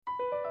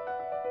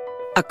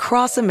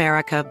Across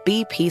America,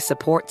 BP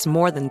supports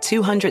more than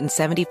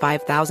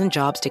 275,000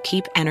 jobs to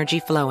keep energy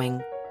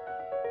flowing.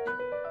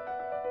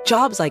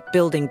 Jobs like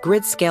building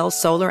grid-scale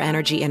solar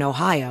energy in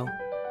Ohio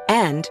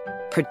and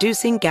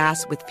producing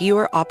gas with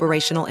fewer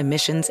operational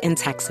emissions in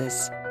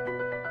Texas.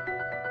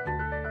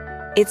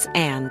 It's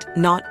and,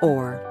 not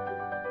or.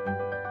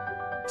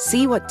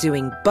 See what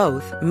doing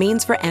both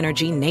means for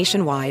energy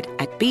nationwide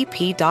at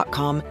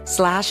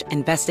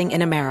bp.com/investing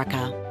in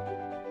America.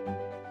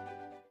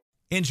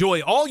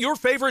 Enjoy all your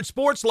favorite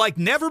sports like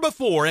never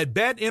before at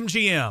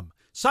BetMGM.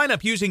 Sign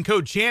up using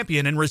code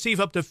CHAMPION and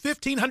receive up to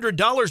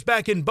 $1,500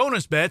 back in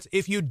bonus bets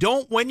if you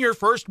don't win your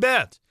first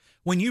bet.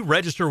 When you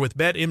register with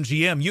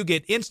BetMGM, you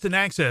get instant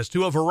access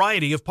to a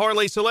variety of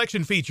parlay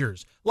selection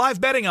features,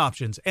 live betting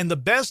options, and the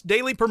best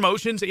daily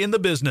promotions in the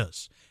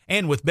business.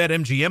 And with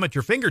BetMGM at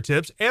your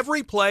fingertips,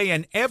 every play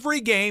and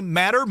every game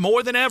matter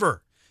more than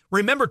ever.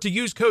 Remember to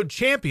use code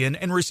CHAMPION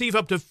and receive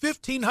up to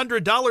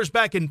 $1,500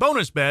 back in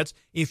bonus bets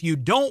if you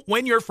don't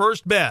win your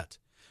first bet.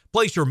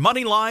 Place your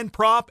money line,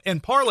 prop,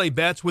 and parlay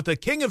bets with the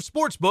king of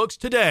sportsbooks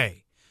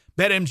today.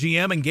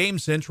 BetMGM and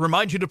GameSense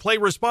remind you to play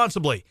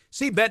responsibly.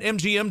 See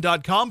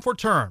BetMGM.com for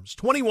terms.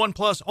 21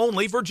 plus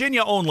only,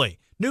 Virginia only.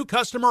 New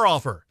customer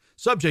offer.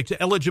 Subject to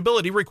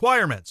eligibility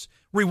requirements.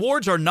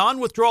 Rewards are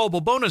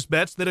non-withdrawable bonus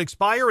bets that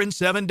expire in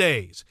 7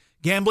 days.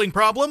 Gambling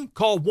problem?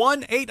 Call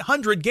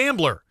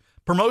 1-800-GAMBLER.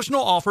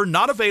 Promotional offer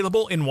not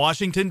available in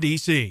Washington,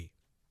 D.C.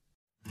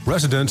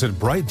 Residents at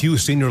Brightview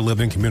Senior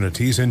Living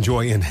Communities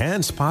enjoy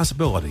enhanced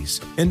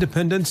possibilities,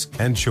 independence,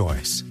 and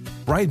choice.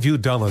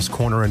 Brightview Dulles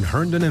Corner in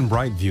Herndon and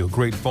Brightview,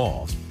 Great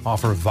Falls,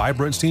 offer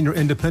vibrant senior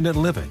independent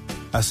living,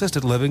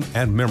 assisted living,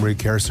 and memory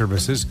care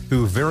services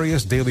through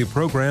various daily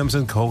programs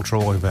and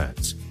cultural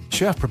events.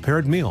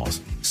 Chef-prepared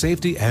meals,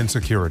 safety and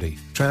security,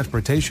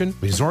 transportation,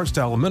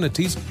 resort-style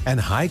amenities, and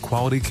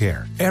high-quality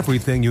care.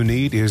 Everything you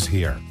need is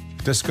here.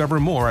 Discover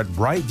more at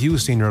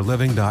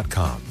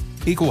brightviewseniorliving.com.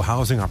 Equal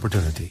housing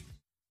opportunity.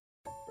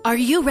 Are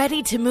you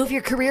ready to move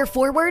your career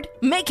forward?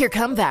 Make your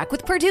comeback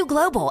with Purdue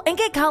Global and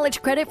get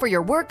college credit for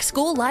your work,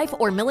 school, life,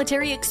 or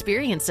military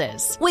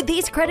experiences. With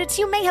these credits,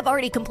 you may have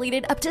already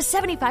completed up to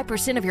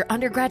 75% of your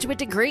undergraduate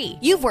degree.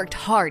 You've worked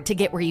hard to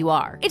get where you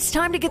are. It's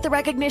time to get the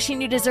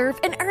recognition you deserve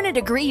and earn a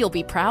degree you'll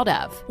be proud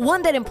of.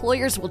 One that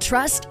employers will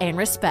trust and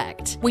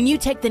respect. When you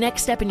take the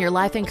next step in your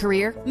life and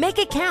career, make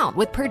it count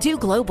with Purdue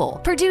Global,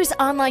 Purdue's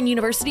online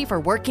university for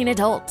working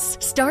adults.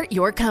 Start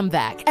your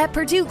comeback at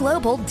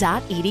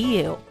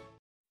purdueglobal.edu.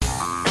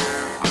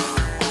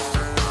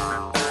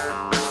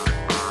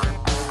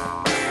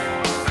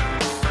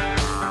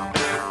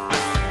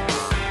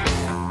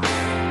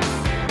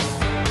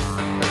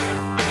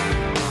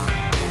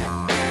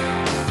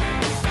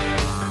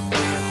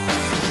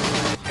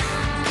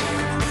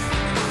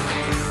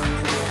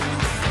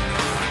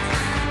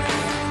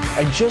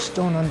 I just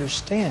don't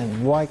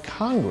understand why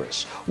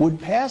Congress would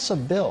pass a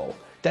bill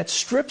that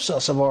strips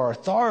us of our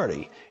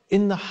authority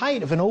in the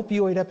height of an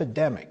opioid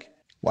epidemic.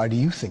 Why do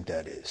you think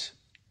that is?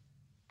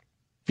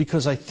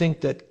 Because I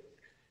think that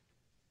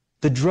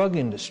the drug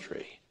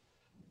industry,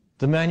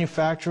 the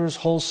manufacturers,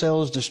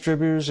 wholesalers,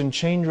 distributors, and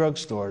chain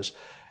drugstores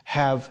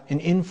have an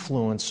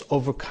influence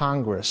over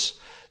Congress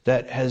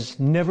that has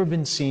never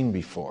been seen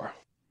before.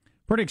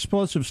 Pretty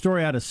explosive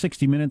story out of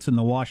 60 Minutes in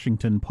the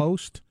Washington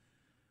Post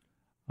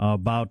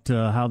about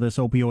how this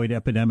opioid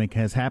epidemic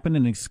has happened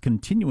and is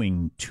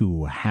continuing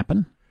to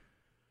happen.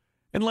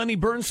 And Lenny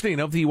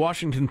Bernstein of the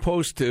Washington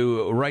Post,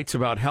 who writes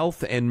about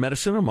health and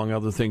medicine, among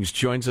other things,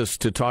 joins us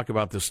to talk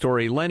about the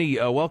story. Lenny,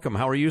 welcome.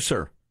 How are you,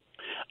 sir?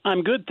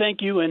 I'm good,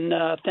 thank you, and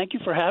thank you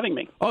for having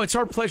me. Oh, it's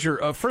our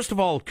pleasure. First of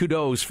all,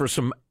 kudos for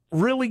some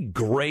really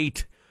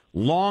great,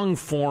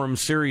 long-form,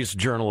 serious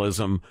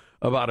journalism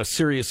about a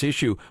serious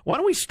issue. Why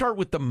don't we start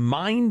with the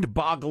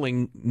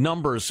mind-boggling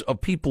numbers of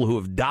people who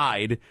have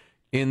died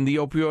in the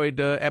opioid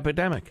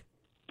epidemic?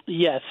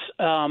 Yes,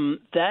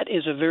 that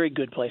is a very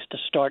good place to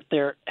start.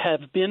 There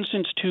have been,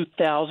 since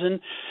 2000,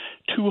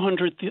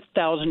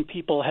 200,000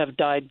 people have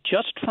died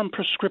just from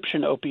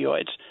prescription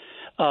opioids.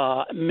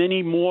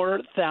 Many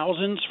more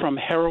thousands from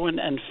heroin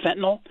and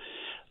fentanyl.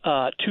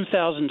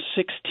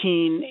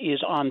 2016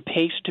 is on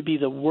pace to be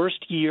the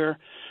worst year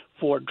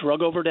for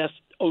drug overdose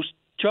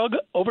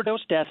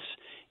deaths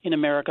in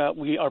America.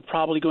 We are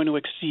probably going to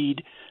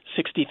exceed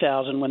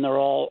 60,000 when they're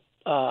all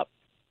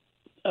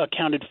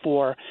accounted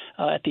for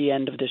at the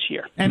end of this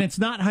year. And it's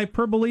not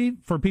hyperbole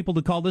for people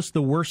to call this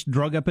the worst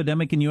drug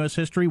epidemic in U.S.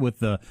 history, with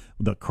the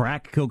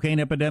crack cocaine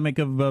epidemic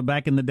of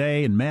back in the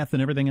day and meth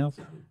and everything else?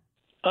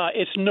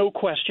 It's no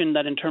question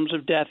that in terms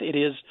of death, it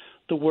is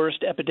the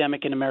worst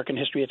epidemic in American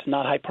history. It's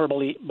not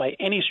hyperbole by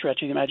any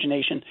stretch of the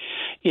imagination.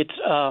 It's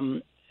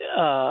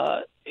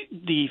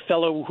the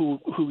fellow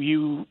who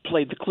you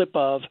played the clip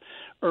of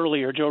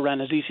earlier, Joe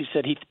Ranazisi,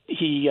 said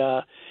he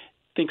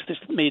thinks this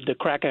made the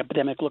crack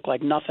epidemic look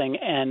like nothing,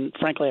 and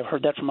frankly, I've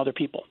heard that from other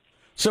people.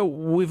 So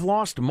we've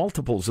lost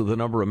multiples of the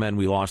number of men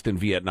we lost in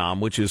Vietnam,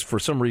 which is for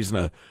some reason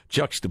a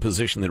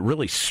juxtaposition that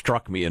really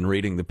struck me in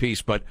reading the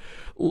piece. But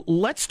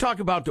let's talk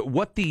about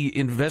what the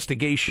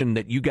investigation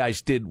that you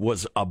guys did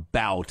was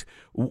about.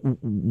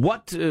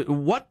 What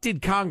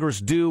did Congress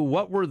do?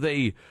 What were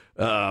they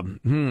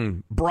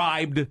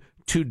bribed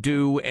to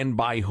do, and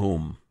by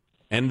whom?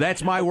 And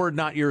that's my word,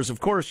 not yours. Of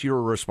course, you're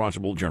a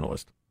responsible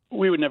journalist.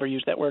 We would never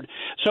use that word.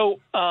 So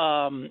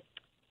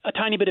a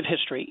tiny bit of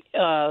history.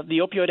 The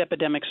opioid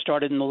epidemic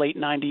started in the late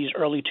 90s,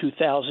 early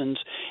 2000s,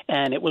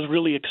 and it was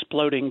really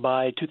exploding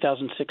by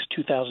 2006,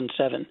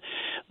 2007.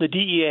 The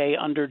DEA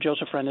under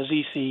Joseph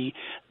Rannazzisi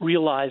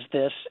realized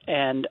this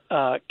and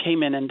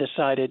came in and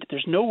decided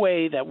there's no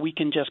way that we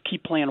can just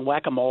keep playing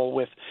whack-a-mole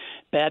with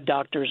bad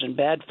doctors and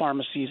bad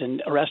pharmacies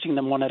and arresting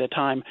them one at a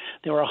time.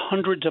 There are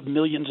hundreds of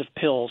millions of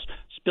pills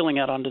spilling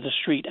out onto the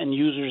street, and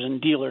users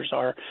and dealers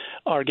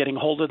are getting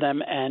hold of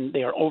them, and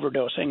they are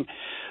overdosing.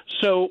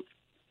 So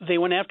they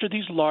went after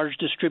these large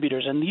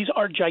distributors, and these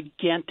are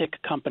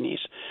gigantic companies.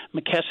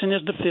 McKesson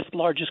is the fifth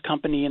largest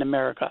company in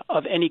America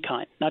of any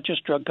kind, not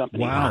just drug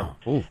companies. Wow.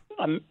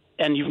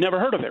 And you've never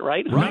heard of it,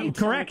 right? Right,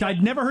 correct.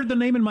 I'd never heard the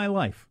name in my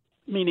life.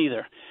 Me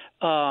neither.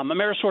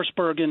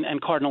 AmerisourceBergen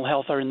and Cardinal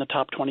Health are in the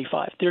top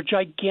 25. They're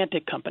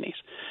gigantic companies.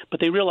 But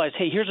they realize,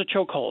 hey, here's a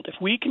chokehold. If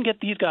we can get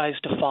these guys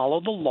to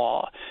follow the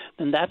law,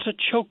 then that's a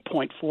choke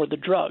point for the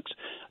drugs.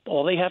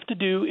 All they have to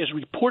do is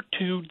report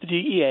to the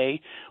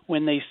DEA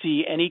when they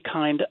see any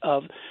kind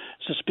of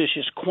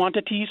suspicious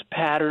quantities,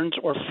 patterns,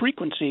 or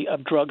frequency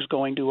of drugs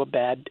going to a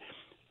bad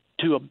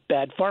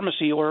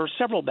pharmacy or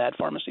several bad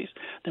pharmacies.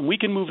 Then we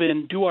can move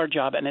in, do our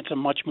job, and it's a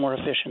much more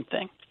efficient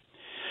thing.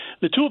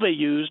 The tool they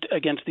used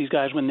against these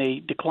guys when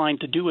they declined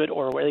to do it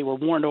or where they were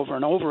warned over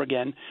and over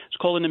again is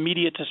called an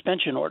immediate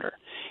suspension order.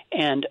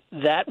 And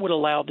that would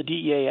allow the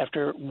DEA,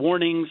 after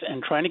warnings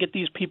and trying to get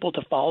these people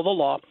to follow the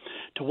law,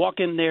 to walk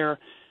in there,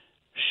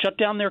 shut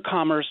down their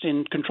commerce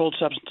in controlled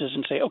substances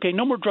and say, okay,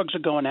 no more drugs are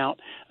going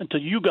out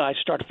until you guys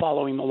start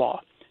following the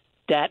law.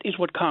 That is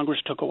what Congress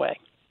took away.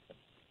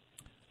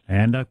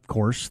 And, of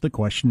course, the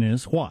question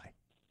is why?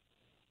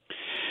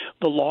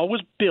 The law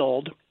was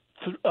billed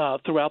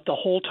throughout the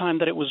whole time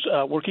that it was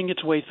working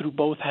its way through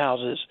both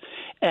houses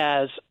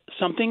as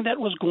something that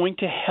was going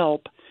to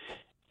help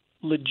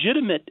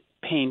legitimate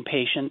pain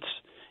patients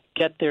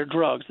get their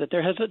drugs, that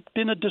there has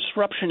been a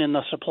disruption in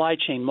the supply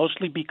chain,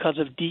 mostly because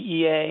of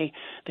DEA.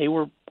 They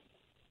were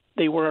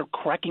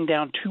cracking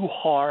down too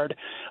hard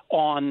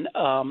on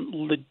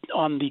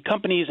the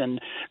companies,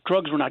 and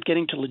drugs were not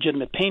getting to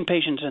legitimate pain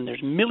patients, and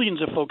there's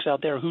millions of folks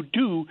out there who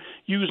do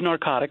use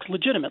narcotics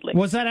legitimately.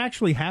 Was that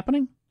actually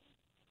happening?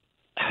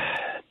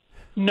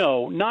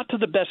 No, not to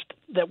the best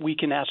that we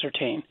can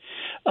ascertain.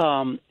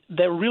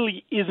 There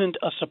really isn't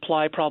a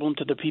supply problem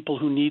to the people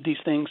who need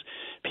these things.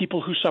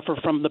 People who suffer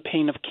from the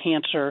pain of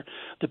cancer,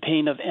 the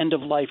pain of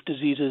end-of-life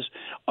diseases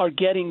are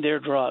getting their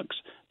drugs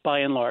by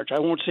and large. I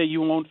won't say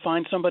you won't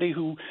find somebody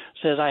who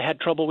says, I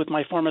had trouble with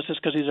my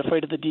pharmacist because he's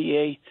afraid of the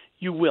DEA.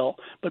 You will.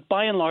 But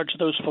by and large,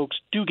 those folks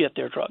do get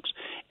their drugs.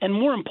 And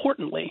more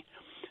importantly,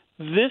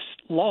 this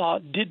law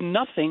did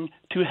nothing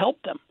to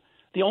help them.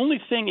 The only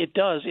thing it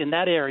does in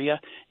that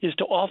area is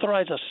to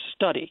authorize a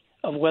study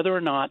of whether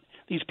or not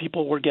these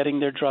people were getting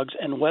their drugs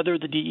and whether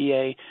the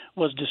DEA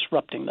was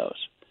disrupting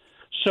those.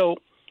 So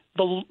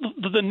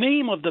the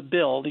name of the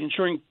bill, the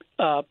Ensuring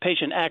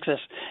Patient Access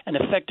and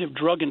Effective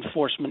Drug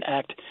Enforcement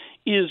Act,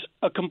 is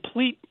a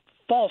complete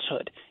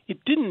falsehood.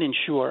 It didn't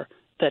ensure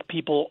that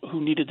people who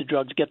needed the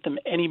drugs get them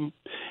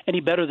any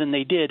better than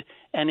they did,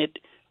 and it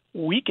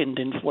weakened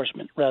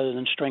enforcement rather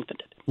than strengthened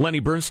it. Lenny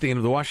Bernstein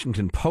of the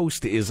Washington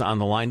Post is on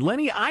the line.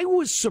 Lenny, I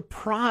was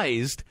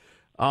surprised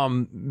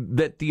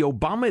that the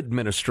Obama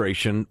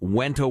administration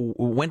went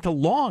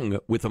along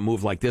with a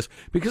move like this,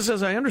 because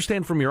as I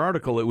understand from your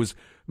article, it was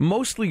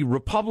mostly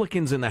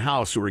Republicans in the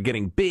House who were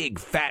getting big,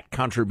 fat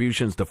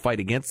contributions to fight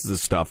against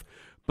this stuff.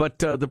 But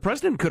the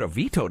president could have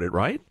vetoed it,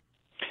 right?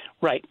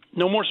 Right.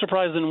 No more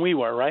surprise than we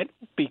were, right?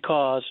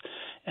 Because,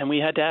 and we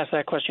had to ask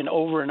that question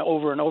over and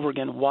over and over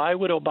again, why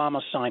would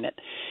Obama sign it?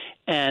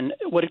 And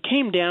what it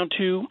came down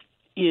to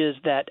is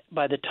that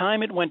by the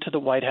time it went to the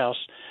White House,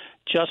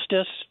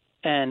 Justice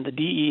and the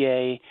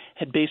DEA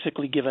had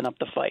basically given up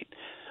the fight.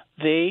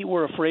 They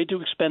were afraid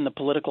to expend the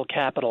political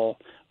capital,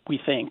 we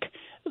think,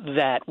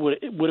 that would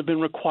have been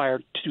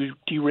required to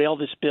derail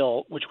this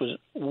bill, which was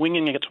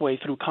winging its way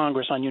through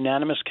Congress on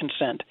unanimous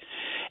consent.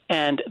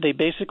 And they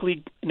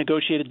basically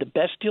negotiated the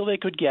best deal they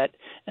could get,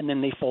 and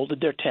then they folded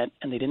their tent,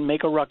 and they didn't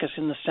make a ruckus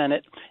in the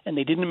Senate, and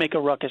they didn't make a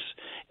ruckus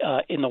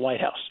in the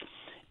White House.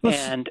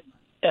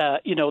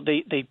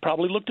 They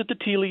probably looked at the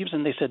tea leaves,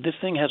 and they said, this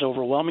thing has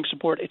overwhelming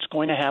support. It's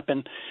going to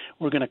happen.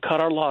 We're going to cut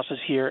our losses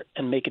here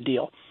and make a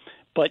deal.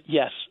 But,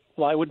 yes,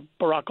 why would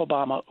Barack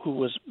Obama, who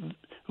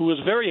was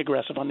very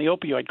aggressive on the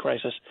opioid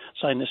crisis,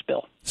 sign this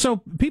bill?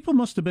 So people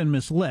must have been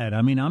misled.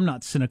 I mean, I'm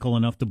not cynical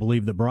enough to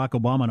believe that Barack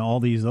Obama and all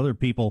these other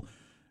people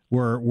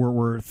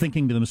were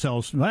thinking to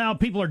themselves, well,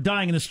 people are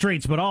dying in the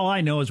streets, but all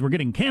I know is we're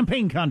getting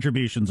campaign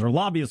contributions or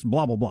lobbyists,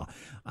 blah, blah, blah.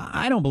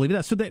 I don't believe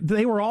that. So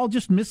they were all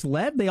just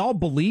misled? They all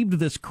believed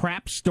this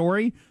crap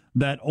story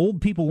that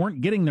old people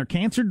weren't getting their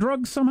cancer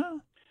drugs somehow?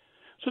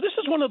 So this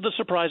is one of the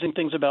surprising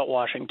things about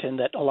Washington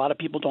that a lot of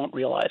people don't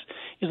realize,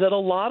 is that a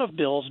lot of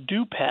bills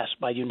do pass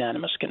by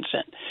unanimous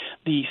consent.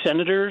 The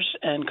senators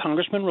and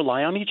congressmen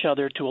rely on each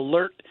other to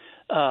alert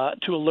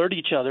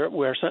each other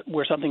where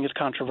something is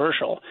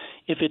controversial.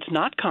 If it's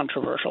not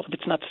controversial, if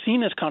it's not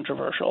seen as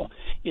controversial,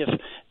 if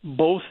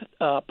both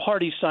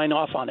parties sign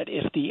off on it,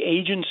 if the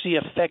agency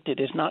affected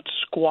is not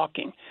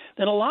squawking,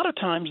 then a lot of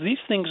times these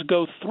things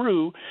go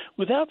through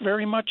without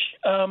very much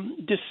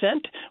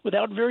dissent,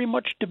 without very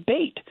much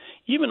debate,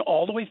 even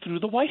all the way through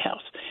the White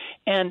House.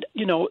 And,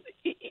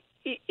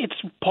 it's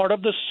part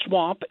of the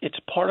swamp. It's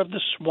part of the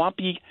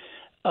swampy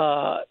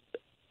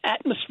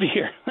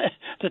atmosphere.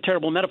 It's a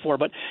terrible metaphor,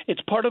 but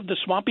it's part of the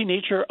swampy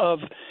nature of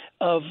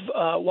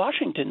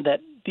Washington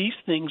that these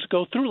things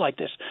go through like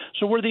this.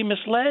 So were they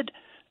misled?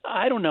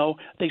 I don't know.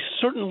 They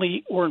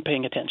certainly weren't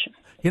paying attention.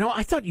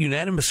 I thought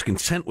unanimous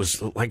consent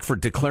was like for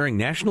declaring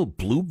National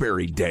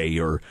Blueberry Day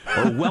or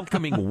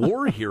welcoming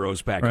war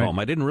heroes back home.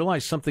 I didn't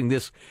realize something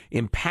this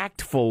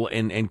impactful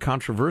and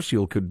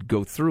controversial could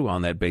go through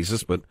on that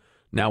basis, but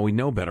now we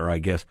know better, I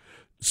guess.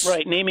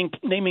 Right,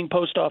 naming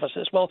post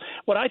offices. Well,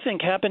 what I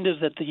think happened is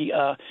that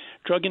the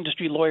drug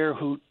industry lawyer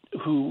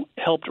who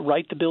helped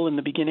write the bill in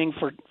the beginning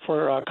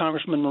for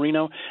Congressman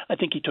Marino, I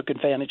think he took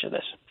advantage of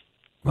this.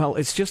 Well,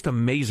 it's just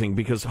amazing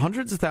because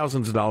hundreds of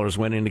thousands of dollars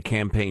went into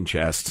campaign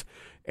chests,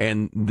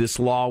 and this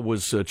law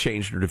was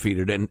changed or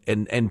defeated,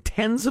 and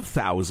tens of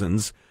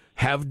thousands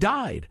have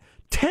died.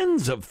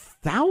 Tens of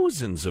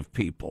thousands of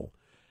people.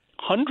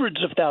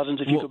 Hundreds of thousands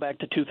if you go back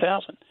to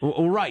 2000.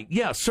 Well, right.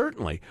 Yeah,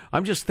 certainly.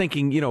 I'm just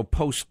thinking,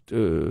 post,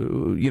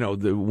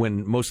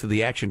 when most of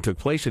the action took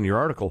place in your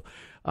article.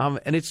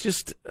 And it's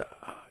just,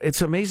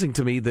 it's amazing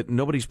to me that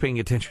nobody's paying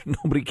attention.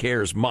 Nobody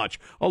cares much.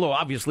 Although,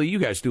 obviously, you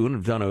guys do and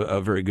have done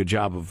a very good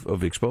job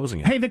of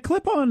exposing it. Hey, the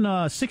clip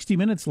on 60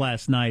 Minutes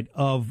last night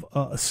of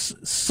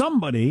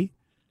somebody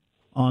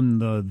on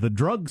the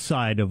drug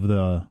side of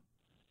the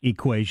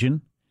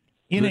equation.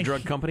 The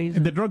drug companies?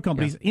 The drug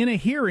companies, in a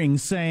hearing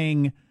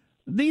saying,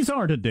 these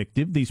aren't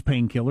addictive, these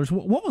painkillers.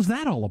 What was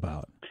that all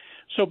about?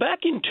 So back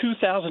in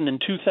 2000 and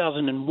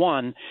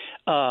 2001,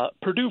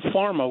 Purdue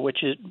Pharma, which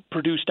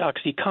produced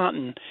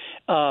OxyContin,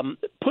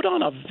 put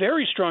on a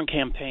very strong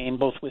campaign,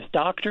 both with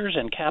doctors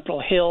and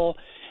Capitol Hill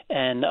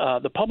and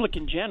the public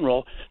in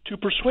general, to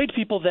persuade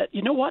people that,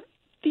 you know what,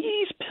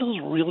 these pills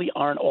really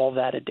aren't all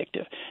that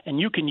addictive. And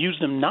you can use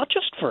them not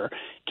just for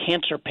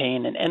cancer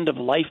pain and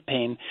end-of-life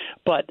pain,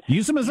 but...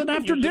 Use them as an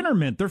after-dinner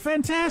mint. They're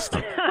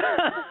fantastic.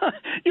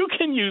 You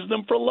can use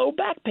them for low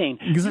back pain.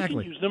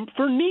 Exactly. You can use them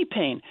for knee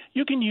pain.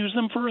 You can use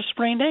them for a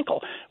sprained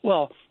ankle.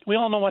 Well, we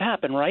all know what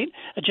happened, right?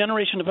 A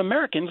generation of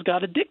Americans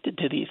got addicted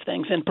to these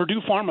things, and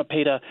Purdue Pharma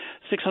paid a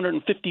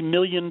 $650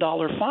 million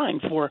fine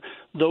for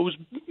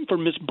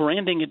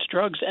misbranding its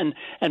drugs and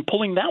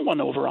pulling that one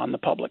over on the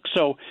public.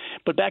 So,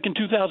 but back in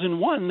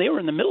 2001, they were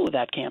in the middle of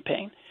that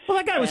campaign. Well,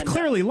 that guy was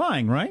clearly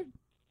lying, right?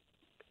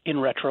 In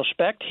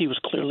retrospect, he was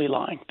clearly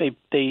lying.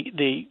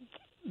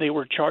 They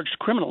were charged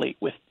criminally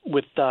with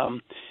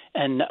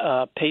and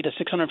paid a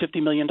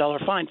 $650 million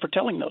fine for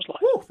telling those lies.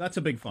 Woo, that's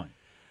a big fine.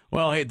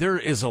 Well, hey, there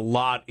is a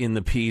lot in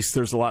the piece.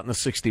 There's a lot in the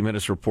 60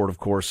 Minutes report, of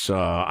course.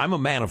 I'm a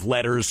man of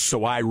letters,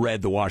 so I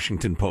read the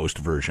Washington Post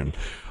version.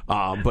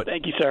 But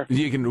thank you, sir.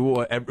 You can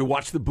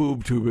watch the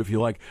boob tube if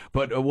you like.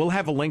 But we'll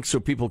have a link so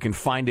people can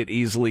find it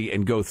easily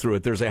and go through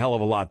it. There's a hell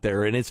of a lot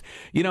there. And it's,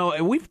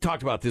 and we've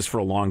talked about this for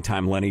a long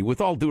time, Lenny, with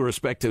all due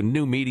respect to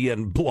new media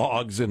and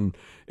blogs and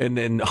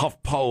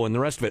HuffPo and the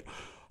rest of it.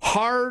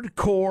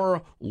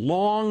 Hardcore,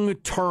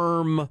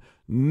 long-term,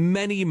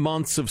 many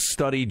months of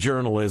study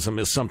journalism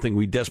is something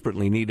we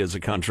desperately need as a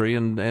country,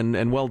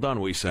 and well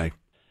done, we say.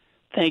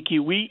 Thank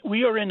you.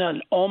 We are in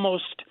an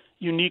almost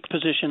unique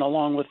position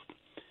along with,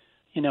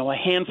 a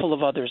handful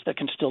of others that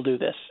can still do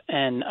this,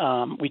 and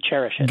we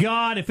cherish it.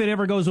 God, if it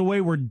ever goes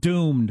away, we're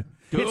doomed.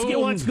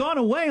 It's gone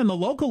away on the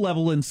local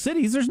level in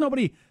cities. There's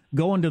nobody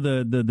going to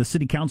the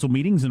city council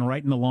meetings and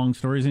writing the long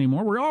stories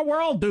anymore.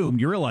 We're all doomed.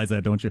 You realize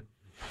that, don't you?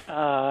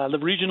 The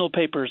regional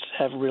papers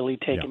have really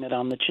taken it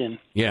on the chin.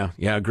 Yeah,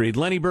 agreed.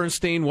 Lenny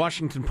Bernstein,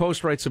 Washington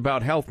Post, writes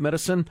about health,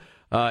 medicine,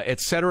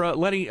 etc.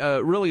 Lenny,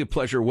 really a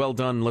pleasure. Well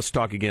done. Let's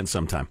talk again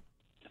sometime.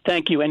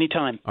 Thank you.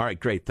 Anytime. All right,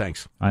 great.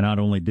 Thanks. I not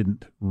only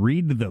didn't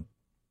read the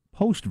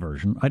Post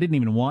version, I didn't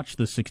even watch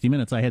the 60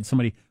 Minutes. I had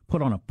somebody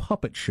put on a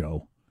puppet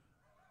show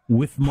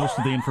with most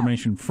of the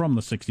information from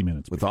the 60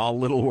 Minutes. With all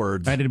little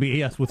words. I had to be,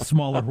 yes, with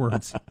smaller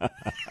words.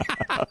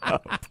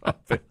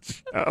 Puppet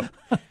show.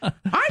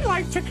 I'd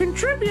like to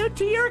contribute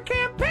to your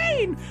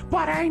campaign,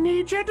 but I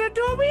need you to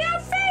do me a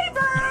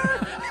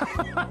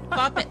favor.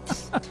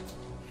 Puppets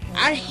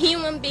are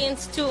human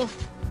beings, too.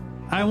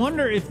 I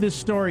wonder if this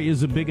story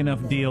is a big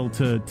enough deal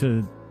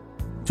to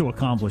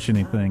accomplish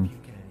anything.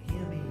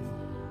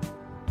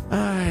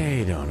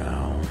 I don't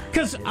know.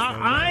 Because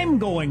I'm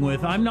going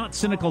with, I'm not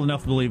cynical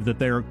enough to believe that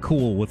they're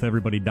cool with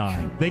everybody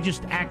dying. They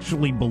just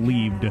actually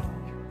believed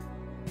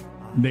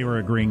they were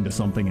agreeing to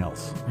something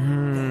else.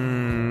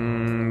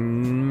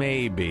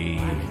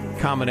 Maybe.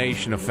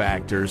 Combination of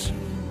factors.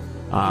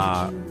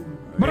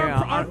 But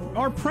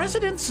are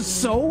presidents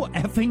so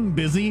effing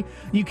busy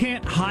you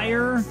can't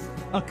hire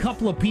a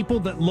couple of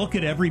people that look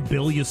at every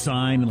bill you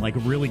sign and like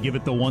really give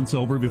it the once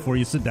over before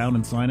you sit down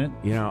and sign it?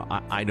 You know,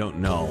 I don't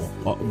know.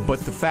 But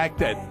the fact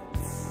that,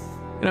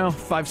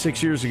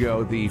 5-6 years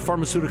ago, the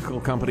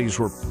pharmaceutical companies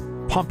were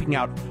pumping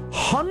out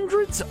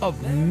hundreds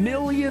of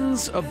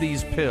millions of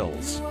these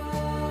pills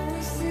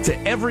to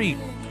every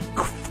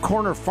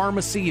corner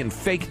pharmacy and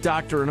fake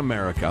doctor in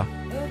America,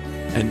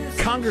 and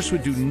Congress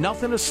would do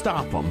nothing to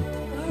stop them,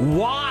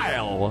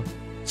 while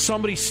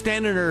somebody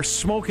standing there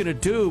smoking a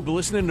doob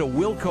listening to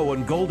Wilco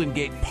in Golden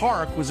Gate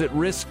Park was at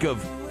risk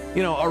of,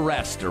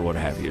 arrest or what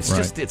have you. It's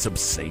just, it's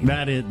obscene.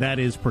 That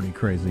is pretty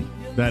crazy.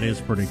 That is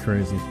pretty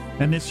crazy.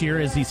 And this year,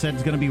 as he said,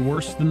 is going to be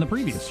worse than the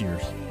previous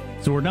years.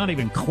 So we're not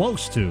even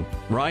close to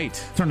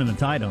turning the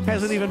tide on this.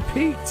 Hasn't even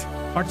peaked.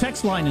 Our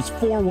text line is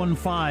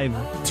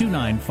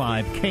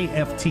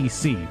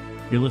 415-295-KFTC.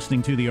 You're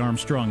listening to the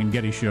Armstrong and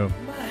Getty Show.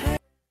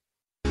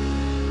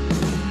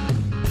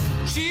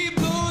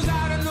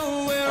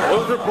 It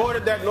was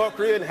reported that North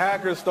Korean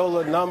hackers stole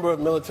a number of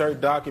military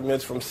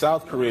documents from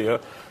South Korea,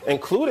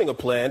 including a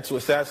plan to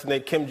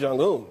assassinate Kim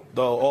Jong-un,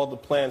 though all the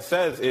plan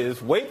says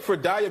is wait for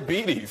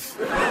diabetes.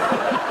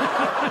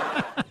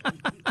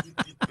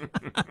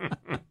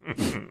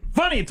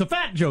 Funny, it's a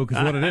fat joke is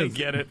what it is.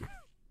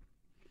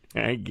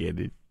 I get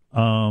it.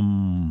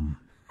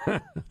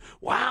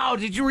 Wow,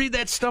 did you read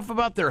that stuff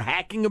about their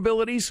hacking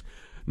abilities?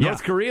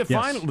 North Korea,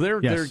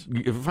 they're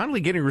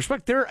finally getting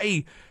respect. They're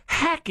a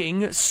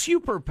hacking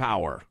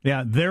superpower.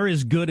 Yeah, they're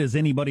as good as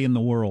anybody in the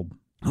world.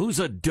 Who's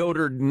a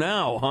dotard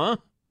now, huh?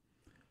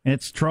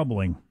 It's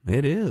troubling.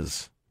 It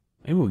is.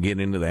 Maybe we'll get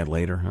into that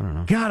later. I don't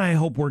know. God, I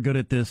hope we're good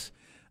at this.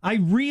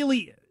 It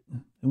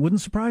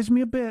wouldn't surprise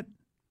me a bit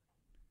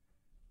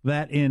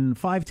that in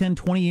 5, 10,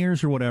 20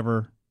 years or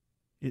whatever,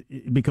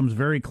 it becomes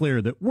very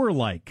clear that we're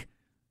like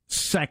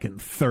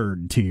second,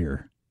 third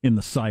tier in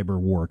the cyber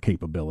war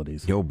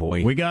capabilities. Yo,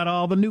 boy. We got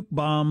all the nuke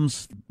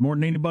bombs more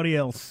than anybody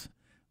else.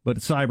 But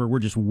at cyber, we're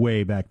just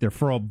way back there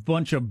for a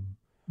bunch of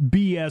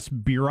BS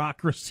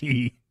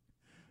bureaucracy,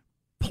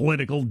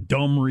 political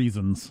dumb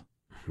reasons.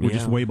 We're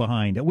just way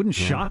behind. It wouldn't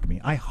shock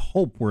me. I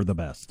hope we're the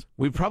best.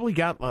 We've probably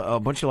got a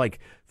bunch of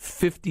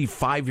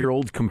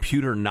 55-year-old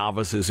computer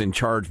novices in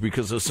charge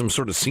because of some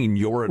sort of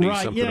seniority,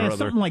 something or other.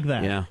 Something like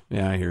that. Yeah,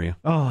 I hear you.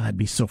 Oh, that'd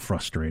be so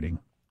frustrating.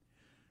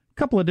 A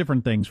couple of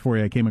different things for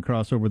you I came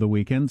across over the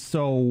weekend.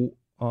 So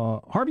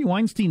Harvey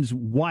Weinstein's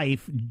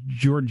wife,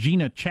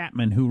 Georgina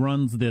Chapman, who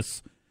runs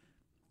this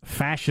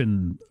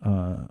fashion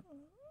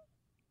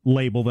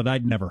label that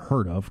I'd never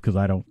heard of because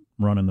I don't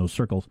run in those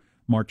circles,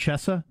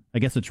 Marchesa. I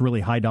guess it's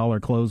really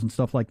high-dollar clothes and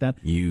stuff like that.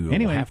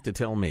 Anyway, have to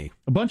tell me.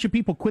 A bunch of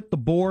people quit the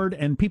board,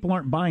 and people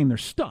aren't buying their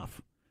stuff.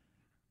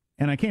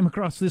 And I came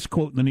across this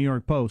quote in the New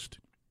York Post.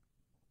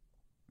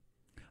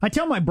 I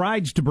tell my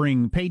brides to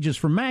bring pages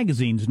from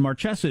magazines, and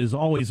Marchesa is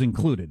always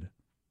included.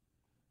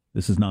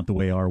 This is not the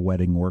way our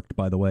wedding worked,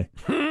 by the way.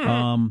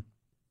 But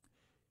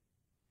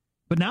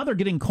now they're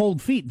getting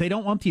cold feet. They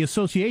don't want the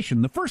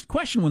association. The first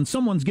question when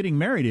someone's getting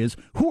married is,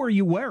 who are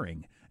you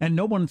wearing? And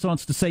no one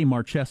wants to say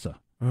Marchesa.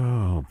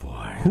 Oh,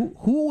 boy.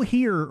 Who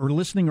here or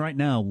listening right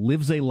now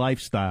lives a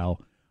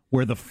lifestyle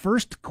where the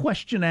first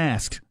question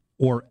asked,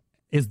 or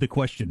is the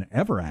question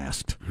ever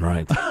asked?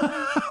 Right.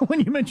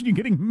 When you mention you're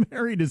getting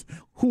married is,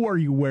 who are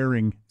you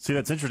wearing? See,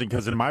 that's interesting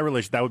because in my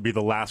relation, that would be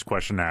the last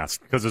question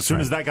asked. Because as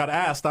soon as that got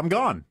asked, I'm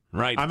gone.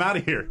 Right. I'm out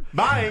of here.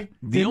 Bye.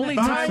 The only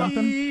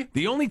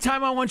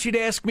time I want you to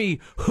ask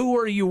me, who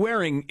are you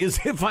wearing, is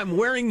if I'm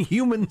wearing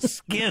human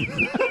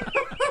skin.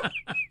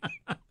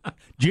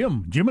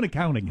 Jim in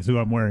accounting is who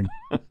I'm wearing.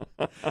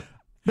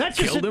 That's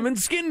killed him and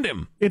skinned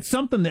him. It's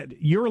something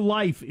that your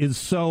life is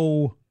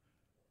so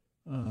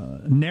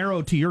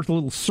narrow to your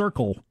little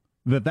circle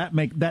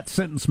that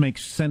sentence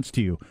makes sense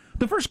to you.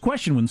 The first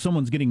question when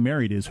someone's getting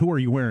married is, who are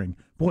you wearing?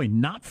 Boy,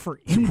 not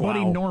for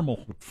anybody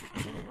normal.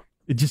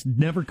 It just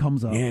never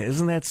comes up. Yeah,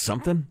 isn't that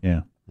something?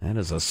 Yeah. That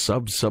is a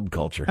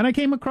subculture. And I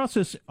came across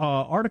this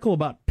article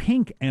about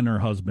Pink and her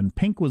husband.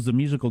 Pink was the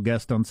musical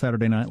guest on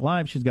Saturday Night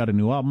Live. She's got a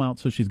new album out,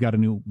 so she's got a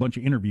new bunch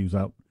of interviews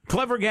out.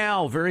 Clever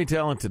gal, very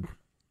talented.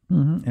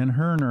 Mm-hmm. And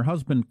her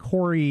husband,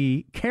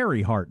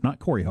 Carey Hart, not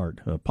Corey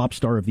Hart, a pop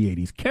star of the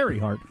 80s, Carey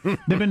Hart,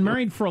 they've been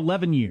married for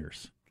 11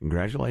 years.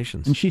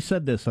 Congratulations. And she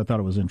said this, I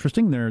thought it was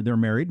interesting. They're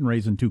married and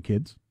raising 2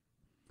 kids.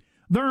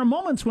 There are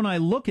moments when I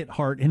look at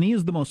Hart, and he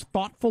is the most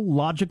thoughtful,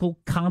 logical,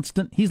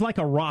 constant. He's like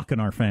a rock in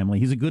our family.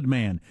 He's a good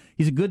man.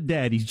 He's a good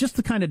dad. He's just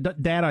the kind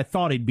of dad I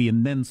thought he'd be,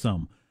 and then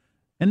some.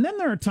 And then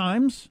there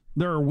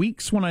are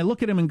weeks when I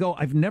look at him and go,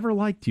 I've never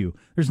liked you.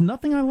 There's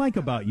nothing I like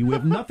about you. We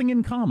have nothing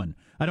in common.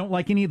 I don't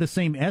like any of the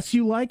same S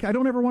you like. I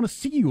don't ever want to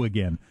see you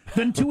again.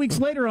 Then 2 weeks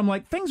later, I'm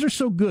like, things are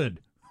so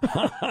good.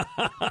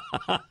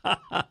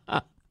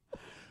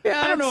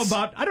 Yeah, I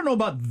don't know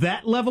about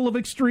that level of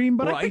extreme,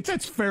 but I think Right.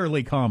 that's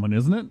fairly common,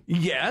 isn't it?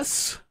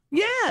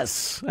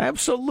 Yes,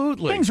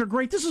 absolutely. Things are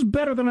great. This is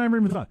better than I ever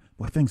even thought.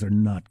 Boy, things are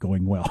not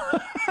going well.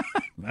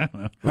 How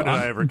did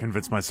I ever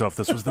convince myself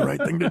this was the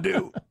right thing to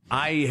do?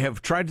 I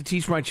have tried to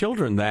teach my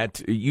children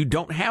that you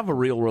don't have a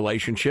real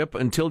relationship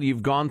until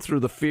you've gone through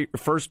the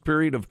first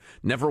period of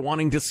never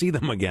wanting to see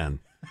them again.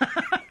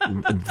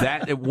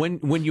 That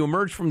when you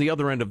emerge from the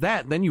other end of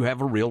that, then you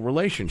have a real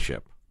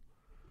relationship.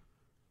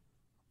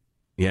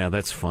 Yeah,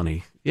 that's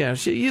funny. Yeah,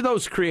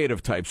 those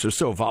creative types are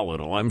so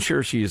volatile. I'm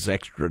sure she is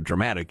extra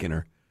dramatic in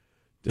her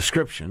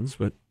descriptions,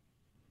 but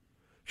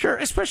sure,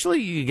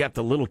 especially you got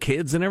the little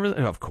kids and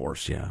everything. Of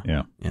course, yeah.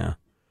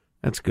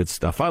 That's good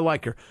stuff. I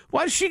like her.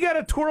 Why does she got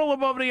to twirl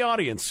above the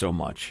audience so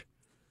much?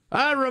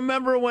 I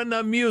remember when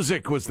the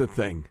music was the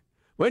thing.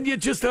 When you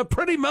just a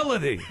pretty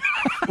melody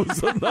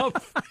was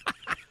enough.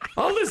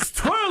 All this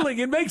twirling,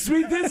 it makes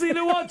me dizzy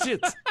to watch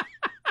it.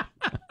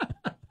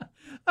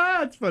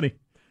 It's funny.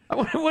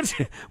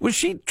 Was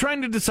she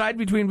trying to decide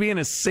between being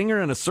a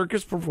singer and a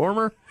circus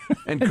performer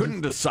and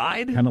couldn't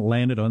decide? Kind of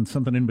landed on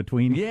something in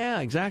between. Yeah,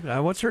 exactly.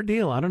 What's her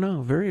deal? I don't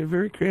know. Very,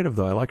 very creative,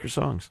 though. I like her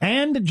songs.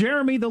 And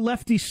Jeremy the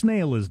Lefty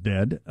Snail is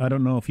dead. I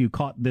don't know if you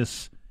caught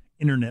this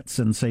internet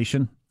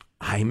sensation.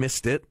 I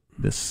missed it.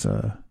 This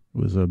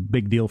was a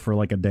big deal for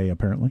like a day,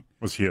 apparently.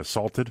 Was he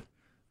assaulted?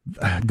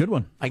 Good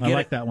one. I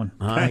like that one.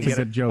 That's a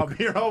good joke. I'll be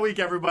here all week,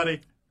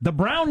 everybody. The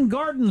brown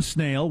garden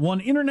snail won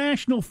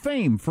international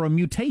fame for a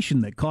mutation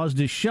that caused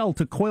his shell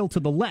to coil to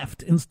the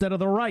left instead of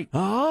the right.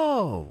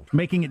 Oh.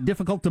 Making it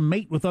difficult to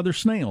mate with other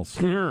snails.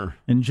 Sure.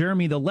 And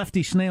Jeremy the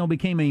Lefty Snail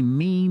became a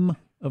meme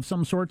of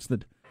some sorts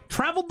that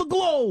traveled the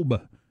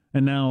globe.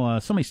 And now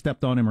somebody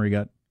stepped on him or he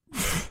got...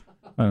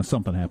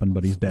 something happened,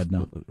 but he's dead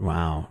now.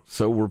 Wow.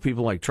 So were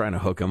people like trying to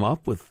hook him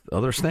up with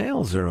other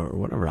snails or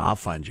whatever? I'll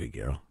find you,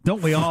 Gil.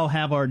 Don't we all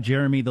have our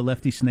Jeremy the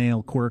Lefty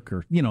Snail quirk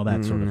or,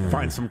 that sort of thing?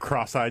 Find some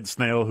cross-eyed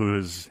snail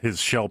whose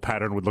his shell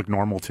pattern would look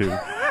normal to.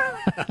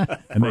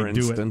 And For they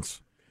do instance.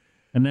 it.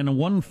 And then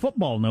one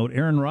football note,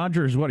 Aaron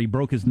Rodgers, he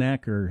broke his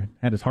neck or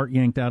had his heart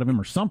yanked out of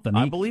him or something.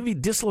 I believe he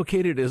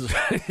dislocated his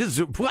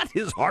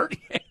heart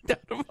yanked out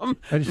of him?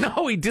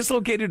 No, he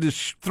dislocated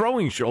his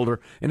throwing shoulder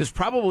and is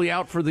probably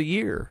out for the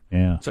year.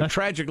 Yeah. It's a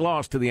tragic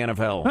loss to the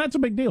NFL. That's a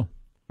big deal.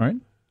 All right.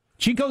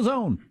 Chico's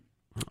Own.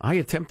 I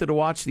attempted to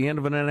watch the end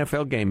of an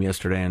NFL game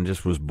yesterday and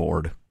just was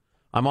bored.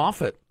 I'm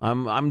off it.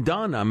 I'm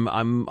done.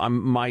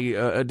 My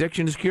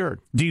addiction is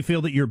cured. Do you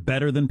feel that you're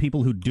better than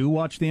people who do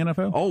watch the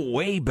NFL? Oh,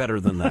 way better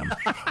than them.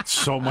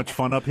 So much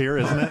fun up here,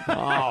 isn't it?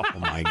 Oh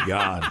my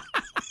God.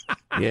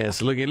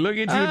 Yes, look at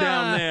you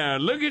down there.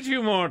 Look at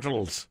you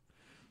mortals.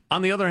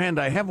 On the other hand,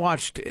 I have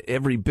watched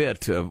every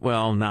bit of,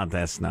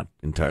 that's not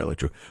entirely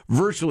true.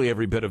 Virtually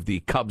every bit of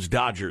the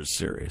Cubs-Dodgers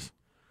series.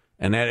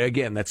 And that,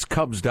 again, that's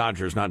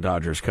Cubs-Dodgers, not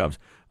Dodgers-Cubs.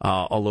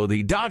 Although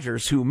the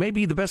Dodgers, who may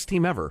be the best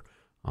team ever,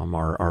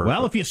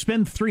 well, if you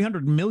spend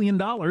 $300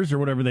 million or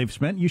whatever they've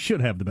spent, you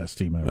should have the best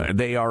team ever.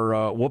 They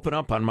are whooping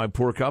up on my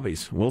poor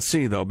Cubbies. We'll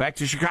see, though. Back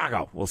to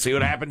Chicago. We'll see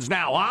what happens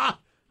now,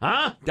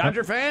 huh?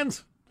 Dodger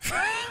fans?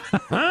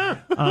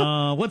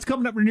 What's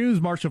coming up in your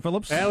news, Marshall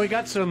Phillips? Well, we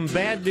got some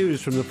bad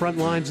news from the front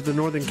lines of the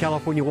Northern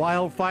California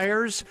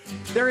wildfires.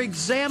 They're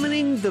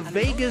examining the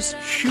Vegas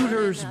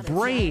shooter's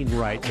brain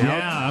right now.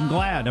 Yeah, I'm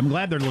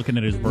glad they're looking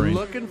at his brain.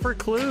 Looking for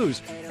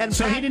clues. And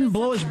so he didn't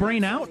blow his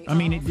brain out? I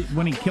mean,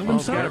 when he killed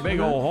himself? Got a big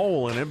old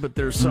hole in it, but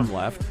there's some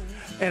left.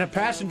 And a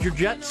passenger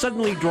jet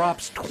suddenly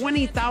drops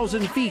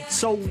 20,000 feet.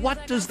 So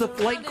what does the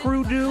flight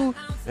crew do?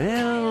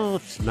 Well,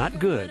 it's not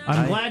good.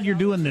 I'm glad you're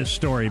doing this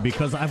story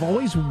because I've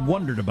always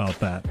wondered about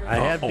that. I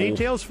have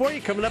details for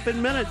you coming up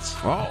in minutes.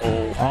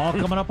 All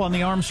coming up on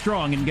the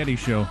Armstrong and Getty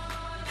Show.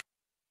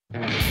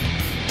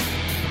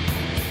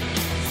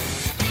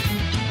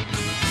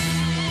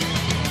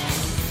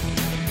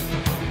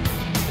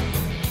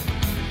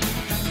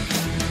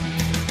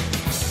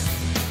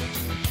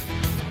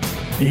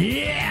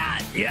 Yeah.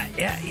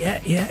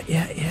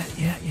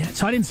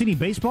 So I didn't see any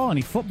baseball,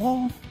 any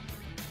football.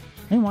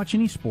 I didn't watch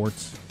any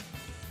sports.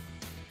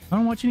 I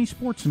don't watch any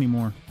sports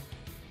anymore.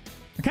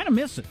 I kind of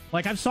miss it.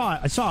 Like I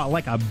saw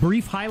like a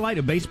brief highlight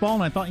of baseball,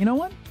 and I thought, you know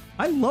what?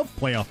 I love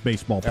playoff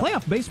baseball. Yep.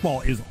 Playoff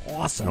baseball is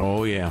awesome.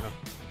 Oh yeah,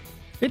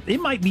 it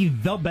might be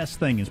the best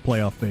thing is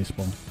playoff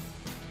baseball.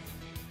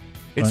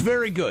 It's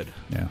very good.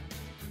 Yeah,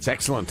 it's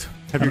excellent.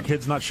 Have your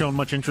kids not shown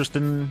much interest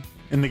in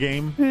the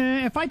game?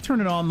 If I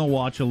turn it on, they'll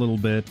watch a little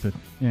bit, but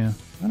yeah,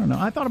 I don't know.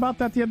 I thought about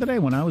that the other day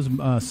when I was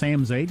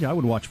Sam's age. I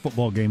would watch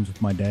football games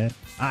with my dad.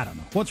 I don't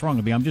know. What's wrong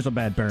with me? I'm just a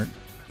bad parent.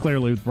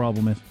 Clearly, the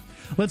problem is.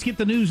 Let's get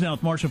the news now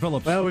with Marshall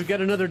Phillips. Well, we've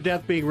got another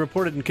death being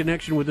reported in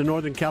connection with the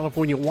Northern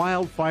California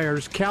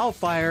wildfires. CAL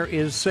FIRE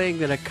is saying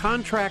that a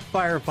contract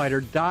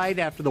firefighter died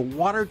after the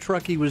water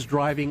truck he was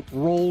driving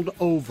rolled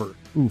over.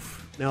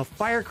 Oof. Now,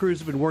 fire crews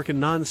have been working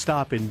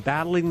nonstop in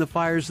battling the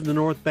fires in the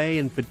North Bay,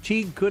 and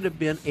fatigue could have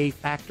been a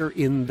factor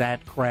in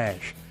that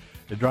crash.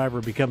 The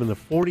driver becoming the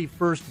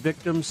 41st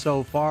victim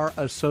so far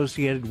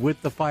associated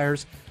with the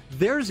fires.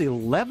 There's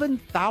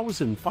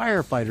 11,000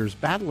 firefighters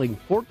battling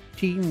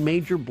 14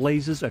 major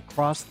blazes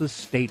across the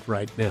state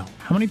right now.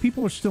 How many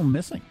people are still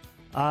missing?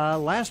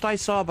 Last I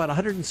saw, about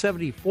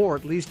 174,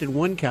 at least in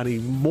one county,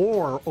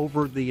 more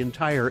over the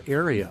entire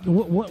area.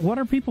 What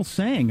are people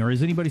saying, or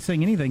is anybody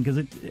saying anything?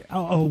 Because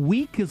a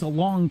week is a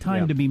long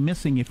time to be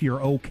missing if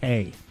you're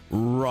okay.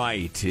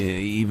 Right,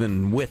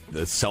 even with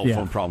the cell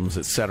phone problems,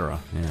 etc.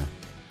 Yeah,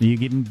 you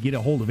get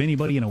a hold of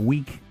anybody in a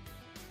week.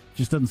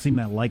 Just doesn't seem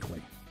that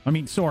likely. I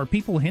mean, so are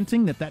people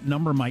hinting that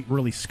number might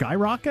really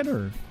skyrocket,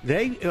 or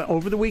they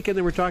over the weekend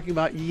they were talking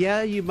about?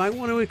 Yeah, you might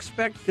want to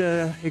expect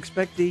the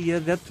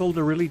death toll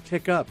to really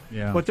tick up.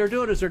 Yeah. What they're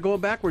doing is they're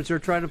going backwards. They're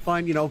trying to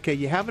find, okay,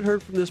 you haven't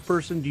heard from this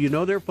person. Do you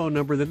know their phone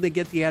number? Then they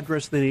get the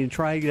address. Then they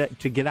try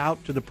to get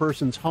out to the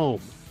person's home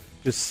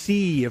to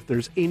see if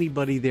there's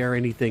anybody there,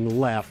 anything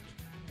left,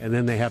 and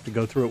then they have to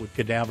go through it with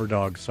cadaver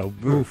dogs. So,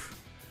 oof.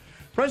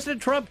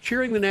 President Trump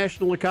cheering the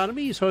national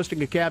economy. He's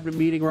hosting a cabinet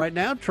meeting right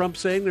now. Trump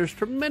saying there's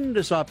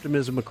tremendous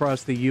optimism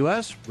across the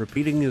U.S.,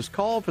 repeating his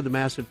call for the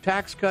massive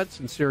tax cuts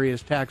and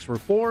serious tax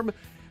reform.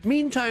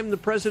 Meantime, the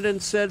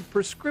president said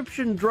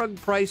prescription drug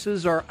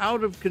prices are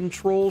out of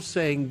control,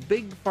 saying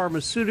big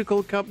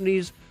pharmaceutical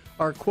companies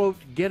are, quote,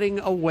 getting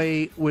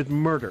away with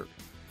murder.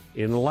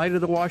 In light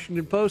of the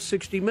Washington Post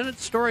 60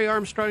 Minutes story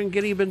Armstrong and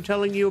Getty have been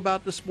telling you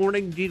about this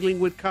morning,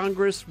 dealing with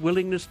Congress'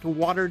 willingness to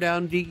water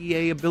down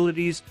DEA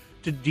abilities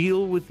to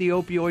deal with the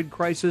opioid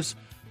crisis,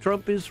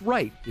 Trump is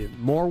right in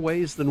more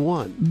ways than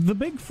one. The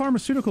big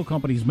pharmaceutical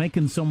companies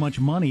making so much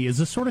money is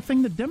the sort of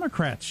thing that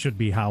Democrats should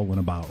be howling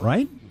about,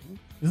 right?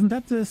 Mm-hmm. Isn't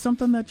that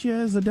something that you,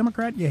 as a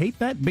Democrat, you hate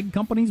that? Big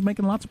companies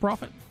making lots of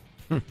profit?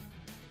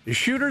 The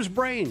shooter's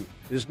brain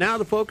is now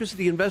the focus of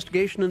the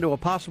investigation into a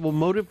possible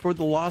motive for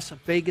the Las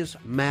Vegas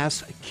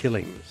mass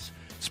killings.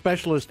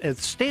 Specialists at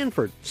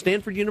Stanford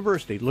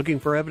University, looking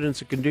for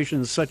evidence of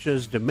conditions such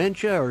as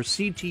dementia or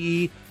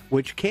CTE,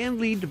 which can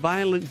lead to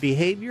violent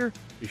behavior.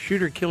 The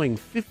shooter killing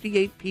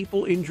 58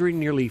 people, injuring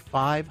nearly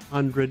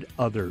 500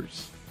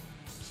 others.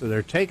 So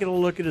they're taking a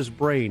look at his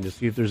brain to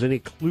see if there's any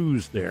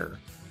clues there.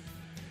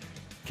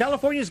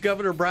 California's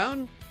Governor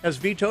Brown has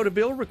vetoed a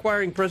bill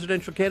requiring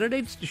presidential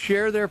candidates to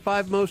share their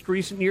 5 most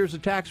recent years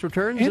of tax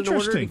returns in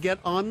order to get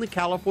on the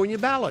California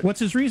ballot. What's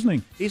his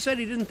reasoning? He said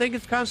he didn't think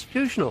it's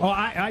constitutional. Oh,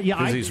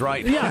 because he's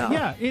right.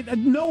 Yeah.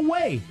 No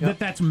way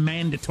that's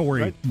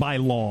mandatory by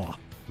law.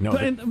 No,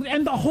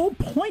 and the whole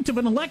point of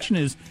an election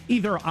is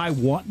either I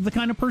want the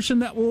kind of person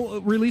that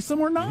will release them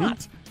or not.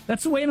 Mm-hmm.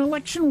 That's the way an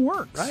election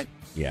works. Right?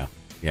 Yeah.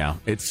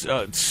 It's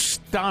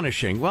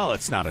astonishing. Well,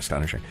 it's not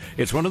astonishing.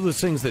 It's one of those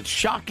things that's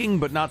shocking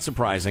but not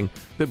surprising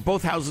that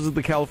both houses of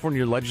the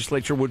California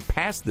legislature would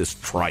pass this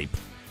tripe.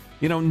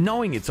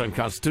 Knowing it's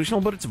unconstitutional,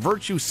 but it's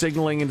virtue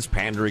signaling and it's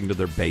pandering to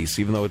their base,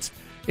 even though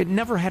it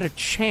never had a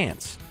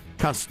chance,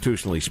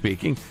 constitutionally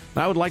speaking.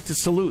 And I would like to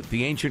salute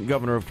the ancient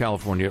governor of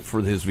California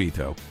for his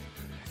veto.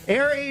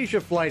 Air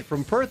Asia flight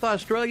from Perth,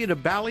 Australia to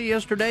Bali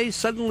yesterday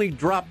suddenly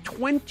dropped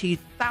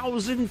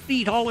 20,000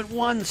 feet all at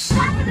once.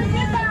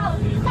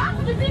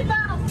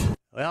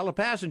 Well, the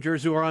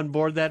passengers who are on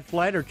board that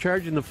flight are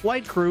charging the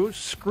flight crew,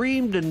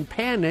 screamed and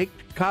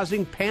panicked,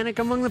 causing panic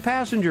among the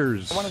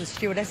passengers. One of the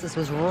stewardesses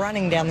was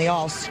running down the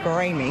aisle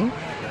screaming,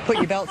 put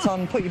your belts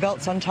on,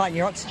 tighten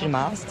your oxygen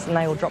masks, and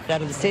they all dropped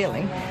out of the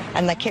ceiling,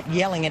 and they kept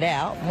yelling it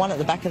out. One at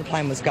the back of the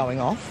plane was going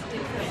off,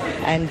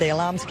 and the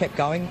alarms kept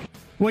going.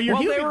 Well,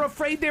 they were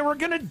afraid they were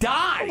going to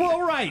die.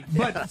 Well, right,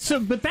 but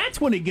that's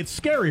when it gets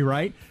scary,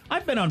 right?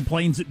 I've been on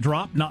planes that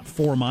drop not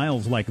 4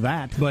 miles like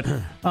that, but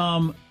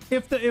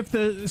if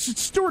the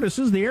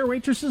stewardesses, the air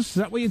waitresses, is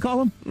that what you call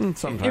them?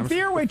 Sometimes. If the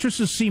air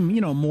waitresses seem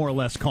more or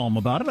less calm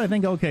about it, I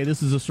think okay,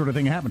 this is the sort of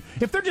thing that happened.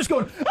 If they're just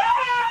going,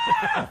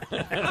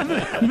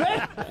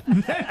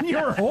 then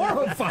you're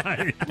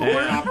horrified.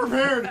 We're not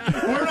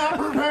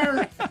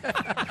prepared.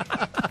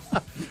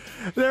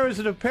 There was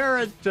an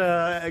apparent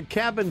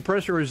cabin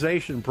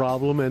pressurization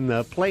problem, and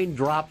the plane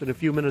dropped in a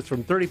few minutes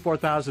from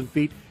 34,000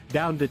 feet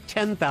down to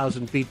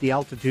 10,000 feet, the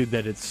altitude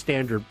that it's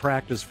standard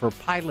practice for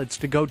pilots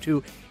to go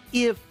to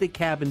if the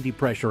cabin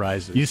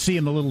depressurizes. You see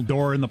in the little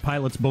door, and the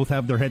pilots both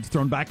have their heads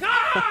thrown back.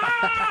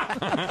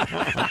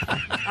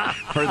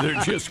 Or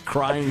they're just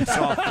crying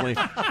softly.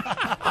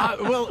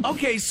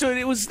 Okay, so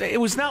it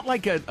was not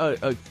like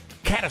a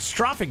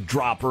catastrophic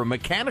drop or a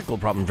mechanical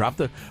problem drop.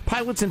 The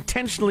pilots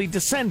intentionally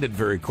descended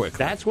very quickly.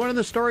 That's one of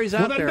the stories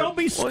out there. Well, then don't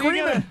be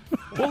screaming.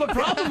 Well, the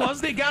problem was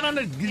they got on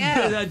the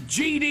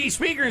GD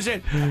speaker and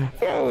said,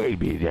 we'll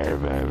be there,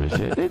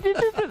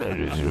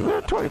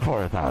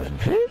 24,000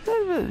 feet.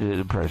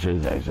 The pressure.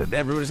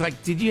 Everybody's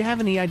like, did you have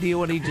any idea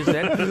what he just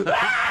said?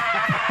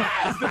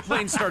 As the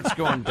plane starts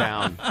going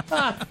down.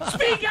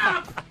 Speak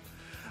up!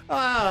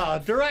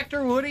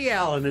 Director Woody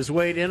Allen has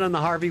weighed in on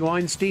the Harvey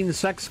Weinstein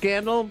sex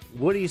scandal.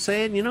 Woody's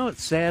saying,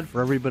 it's sad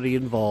for everybody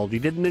involved. He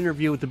did an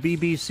interview with the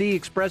BBC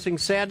expressing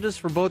sadness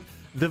for both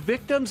the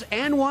victims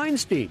and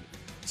Weinstein,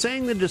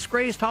 saying the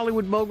disgraced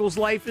Hollywood mogul's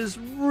life is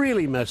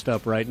really messed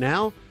up right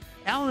now.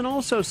 Allen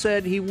also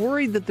said he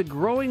worried that the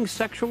growing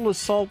sexual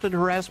assault and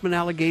harassment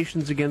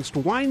allegations against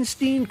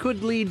Weinstein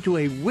could lead to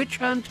a witch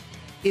hunt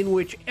in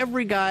which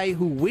every guy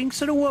who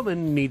winks at a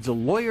woman needs a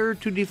lawyer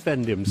to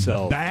defend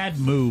himself. Bad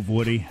move,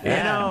 Woody.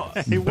 Yeah.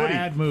 Hey, Woody,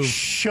 bad move.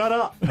 Shut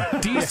up.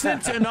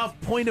 Decent enough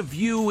point of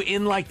view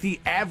in like the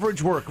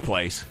average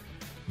workplace,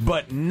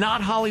 but not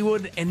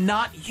Hollywood and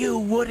not you,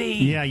 Woody.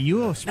 Yeah,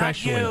 you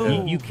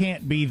especially. You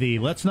can't be the,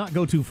 let's not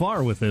go too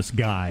far with this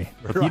guy.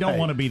 Right. You don't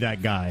want to be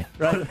that guy.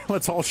 Right.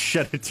 Let's all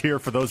shed a tear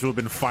for those who have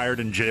been fired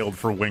and jailed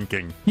for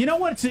winking. You know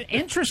what's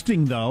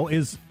interesting, though,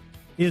 is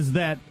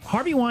that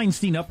Harvey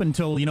Weinstein, up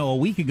until, a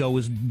week ago,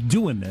 was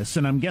doing this,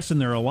 and I'm guessing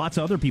there are lots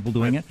of other people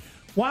doing it,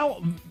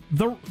 while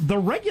the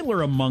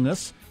regular among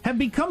us have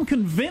become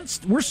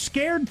convinced, we're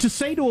scared to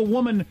say to a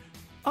woman,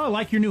 oh, I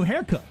like your new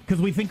haircut, because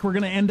we think we're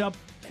going to end up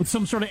with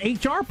some sort of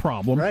HR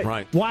problem.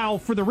 Right. While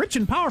for the rich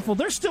and powerful,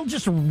 they're still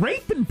just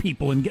raping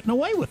people and getting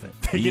away with it.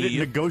 They get it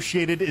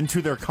negotiated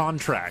into their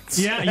contracts.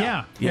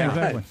 Yeah,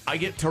 exactly. I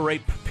get to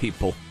rape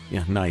people.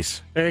 Yeah,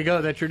 nice. There you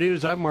go. That's your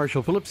news. I'm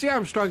Marshall Phillips, the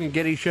Armstrong and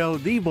Getty Show,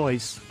 the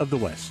voice of the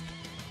West.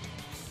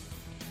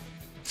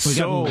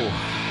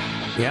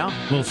 Yeah?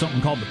 A little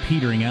something called the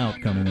petering out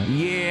coming up.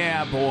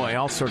 Yeah, boy,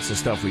 all sorts of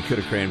stuff we could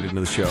have crammed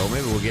into the show.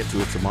 Maybe we'll get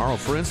to it tomorrow.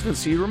 For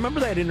instance, you remember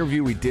that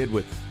interview we did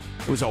with,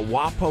 it was a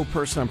WAPO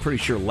person, I'm pretty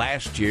sure,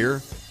 last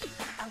year?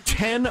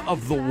 10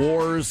 of the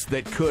wars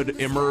that could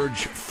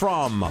emerge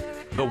from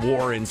the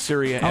war in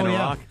Syria and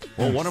Iraq.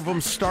 Well, one of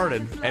them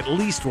started. At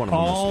least one of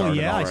them started. Oh,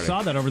 yeah, already. I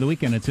saw that over the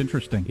weekend. It's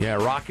interesting. Yeah,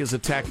 Iraq has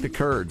attacked the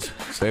Kurds.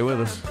 Stay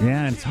with us.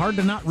 Yeah, and it's hard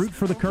to not root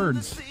for the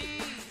Kurds.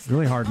 It's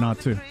really hard not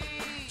to.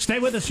 Stay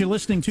with us. You're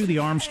listening to the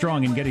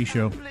Armstrong and Getty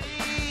Show.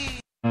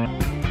 My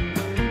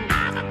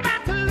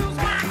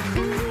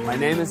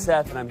name is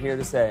Seth, and I'm here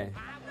to say,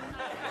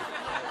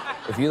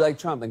 if you like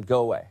Trump, then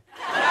go away.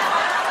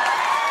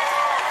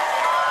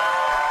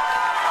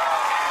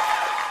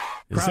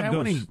 Is that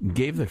when he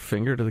gave the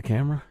finger to the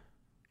camera?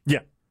 Yeah.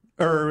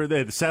 Or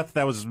Seth,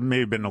 that was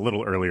maybe been a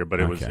little earlier,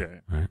 but it was.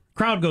 Right.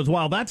 Crowd goes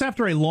wild. That's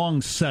after a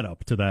long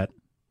setup to that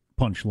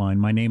punchline.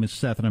 My name is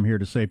Seth, and I'm here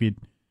to say,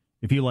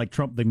 if you like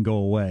Trump, then go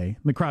away.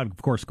 And the crowd,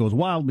 of course, goes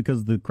wild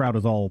because the crowd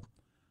is all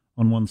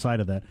on one side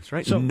of that. That's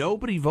right. So,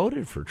 nobody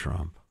voted for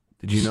Trump.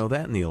 Did you know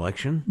that in the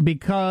election?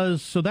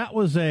 That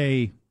was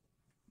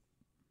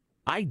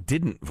I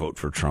didn't vote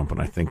for Trump,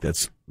 and I think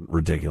that's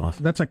ridiculous.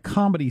 That's a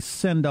comedy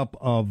send-up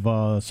of...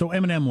 so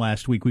Eminem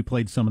last week, we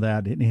played some of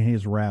that in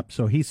his rap.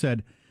 So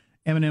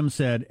Eminem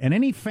said, and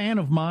any fan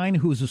of mine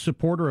who's a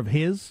supporter of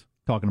his,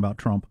 talking about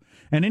Trump,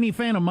 and any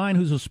fan of mine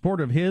who's a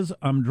supporter of his,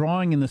 I'm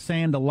drawing in the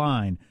sand a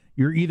line.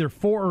 You're either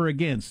for or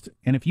against.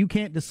 And if you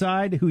can't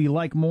decide who you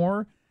like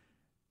more,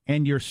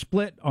 and you're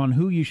split on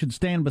who you should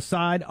stand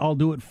beside, I'll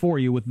do it for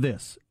you with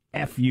this.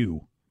 F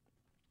you.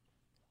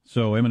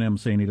 So Eminem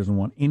saying he doesn't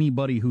want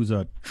anybody who's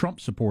a Trump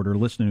supporter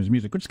listening to his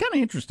music, which is kind of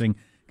interesting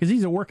because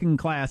he's a working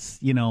class,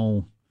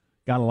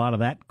 got a lot of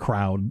that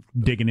crowd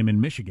digging him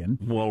in Michigan.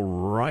 Well,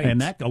 right.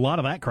 And a lot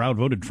of that crowd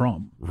voted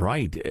Trump.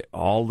 Right.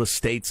 All the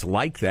states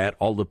like that,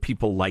 all the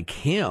people like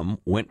him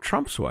went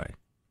Trump's way.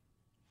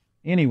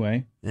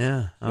 Anyway.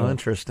 Yeah.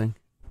 Interesting.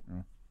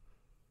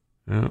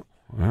 Yeah.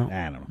 Well,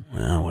 I don't know.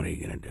 Well, what are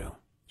you going to do?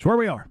 It's where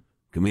we are.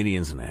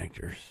 Comedians and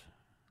actors.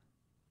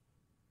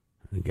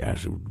 The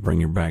guys who bring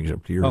your bags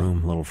up to your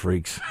room, little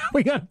freaks.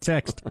 We got a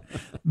text.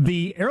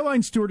 The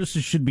airline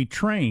stewardesses should be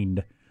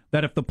trained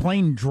that if the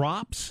plane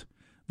drops,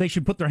 they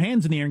should put their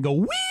hands in the air and go,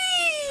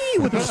 whee,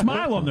 with a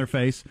smile on their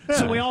face.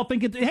 So we all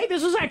think, hey,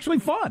 this is actually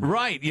fun.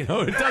 Right. It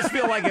does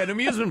feel like an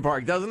amusement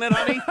park, doesn't it,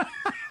 honey?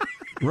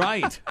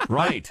 Right.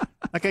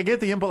 Like, I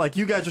get the input, like,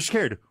 you guys are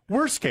scared.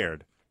 We're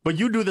scared. But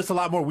you do this a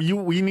lot more.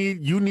 You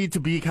need to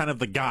be kind of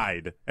the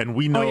guide, and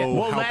we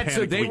know how panicked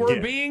we get. They were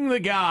being the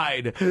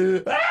guide.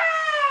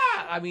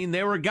 I mean,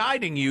 they were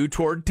guiding you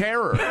toward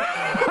terror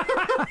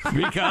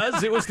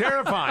because it was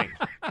terrifying.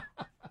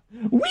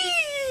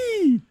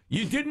 Whee!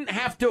 You didn't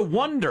have to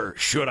wonder,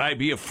 should I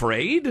be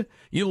afraid?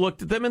 You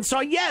looked at them and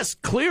saw, yes,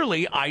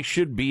 clearly I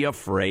should be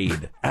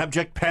afraid.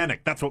 Abject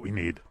panic, that's what we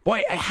need.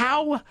 Boy,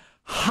 how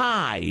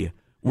high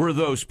were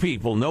those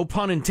people, no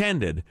pun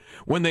intended,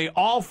 when they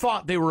all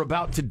thought they were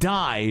about to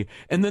die,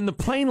 and then the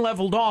plane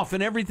leveled off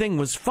and everything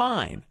was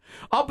fine?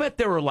 I'll bet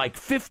there were like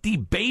 50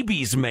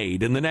 babies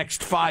made in the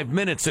next 5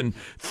 minutes, and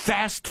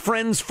fast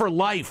friends for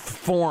life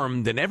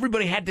formed, and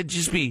everybody had to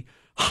just be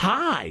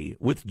high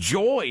with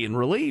joy and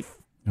relief.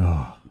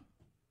 Oh.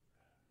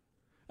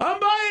 I'm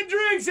buying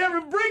drinks,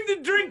 Evan. Bring the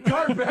drink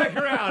cart back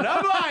around.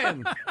 I'm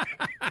buying.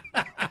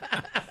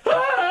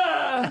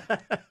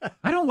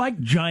 I don't like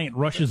giant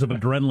rushes of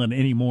adrenaline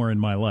anymore in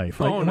my life.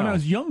 When I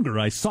was younger,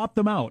 I sought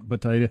them out,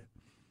 but I...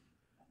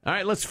 All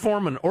right, let's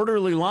form an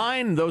orderly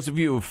line. Those of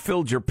you who have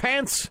filled your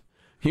pants,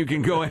 you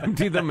can go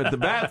empty them at the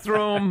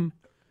bathroom.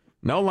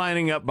 No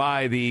lining up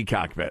by the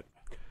cockpit.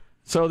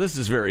 So this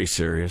is very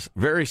serious.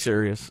 Very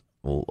serious.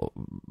 We'll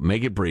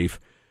make it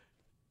brief.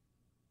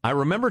 I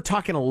remember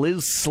talking to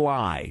Liz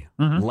Sly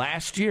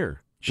last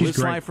year Liz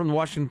Lai from the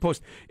Washington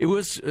Post. It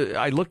was,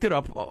 I looked it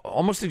up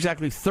almost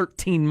exactly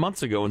 13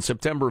 months ago in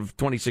September of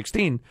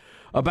 2016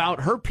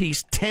 about her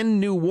piece, 10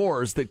 New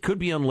Wars That Could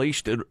Be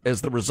Unleashed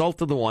as the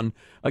Result of the One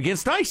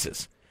Against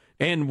ISIS.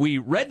 And we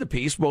read the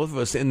piece, both of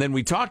us, and then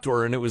we talked to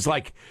her, and it was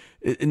like,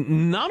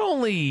 not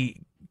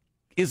only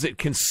is it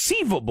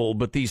conceivable,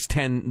 but these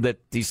 10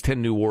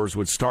 new wars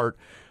would start,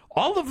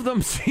 all of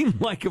them seem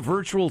like a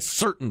virtual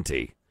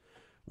certainty,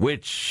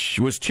 which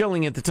was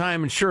chilling at the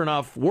time. And sure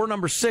enough, war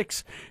number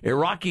 6,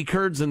 Iraqi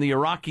Kurds and the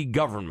Iraqi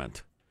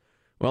government.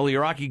 Well, the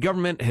Iraqi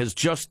government has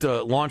just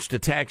launched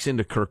attacks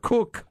into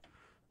Kirkuk,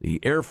 the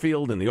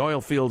airfield and the oil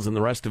fields and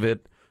the rest of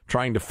it,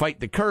 trying to fight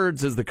the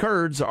Kurds, as the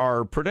Kurds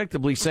are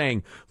predictably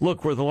saying,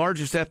 look, we're the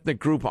largest ethnic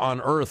group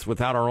on earth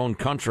without our own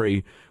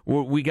country.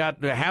 We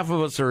got half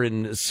of us are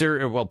in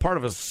Syria, well, part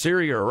of us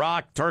Syria,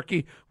 Iraq,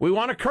 Turkey. We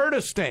want a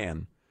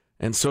Kurdistan.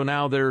 And so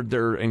now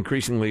they're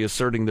increasingly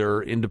asserting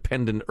their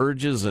independent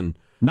urges. And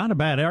not a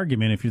bad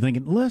argument if you're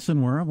thinking,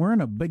 listen, we're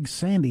in a big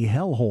sandy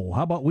hellhole.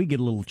 How about we get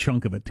a little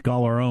chunk of it to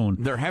call our own?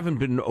 There haven't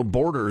been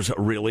borders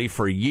really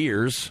for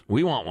years.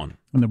 We want one.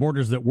 And the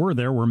borders that were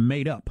there were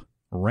made up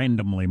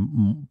randomly,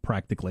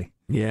 practically.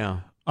 Yeah.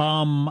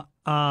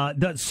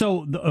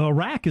 So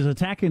Iraq is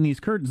attacking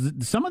these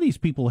Kurds. Some of these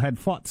people had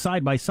fought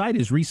side by side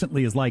as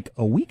recently as like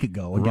a week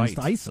ago against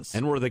ISIS.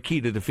 And were the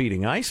key to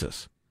defeating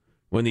ISIS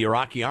when the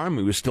Iraqi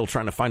army was still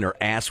trying to find her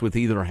ass with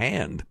either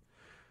hand.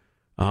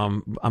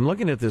 I'm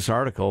looking at this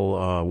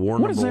article. War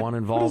number 1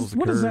 involves the Kurds.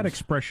 What does that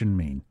expression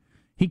mean?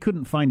 He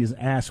couldn't find his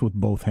ass with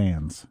both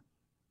hands.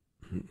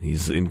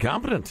 He's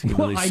incompetent.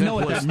 Well, I know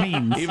what that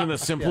means. Even the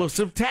simplest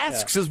of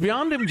tasks is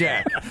beyond him,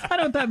 Jack. I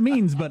know what that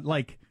means, but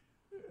like,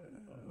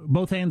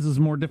 both hands is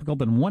more difficult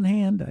than one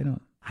hand.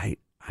 I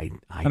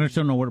just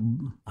don't know what.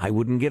 I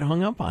wouldn't get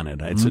hung up on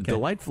it. It's a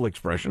delightful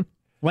expression.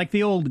 Like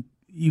the old,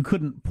 you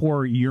couldn't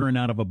pour urine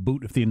out of a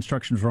boot if the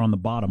instructions were on the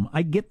bottom.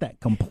 I get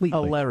that completely.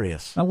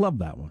 Hilarious. I love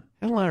that one.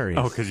 Hilarious.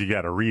 Oh, because you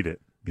got to read it.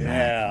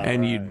 Yeah.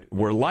 And you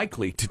were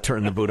likely to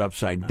turn the boot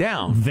upside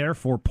down.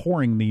 Therefore,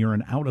 pouring the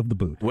urine out of the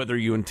boot. Whether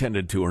you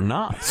intended to or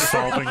not.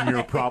 Solving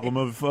your problem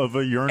of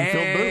a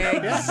urine-filled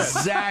boot.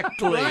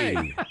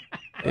 Exactly.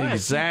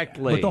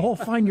 Exactly. But the whole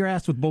find your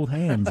ass with both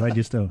hands, I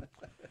just don't.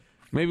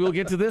 Maybe we'll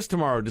get to this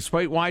tomorrow.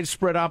 Despite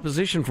widespread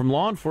opposition from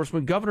law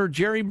enforcement, Governor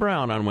Jerry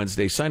Brown on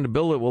Wednesday signed a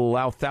bill that will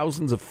allow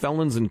thousands of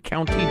felons in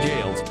county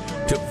jails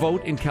to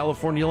vote in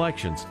California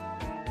elections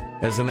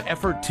as an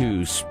effort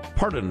to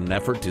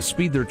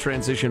speed their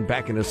transition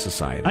back into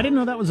society. I didn't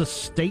know that was a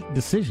state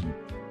decision.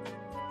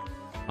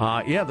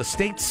 Yeah, the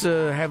states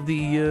have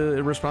the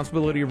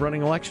responsibility of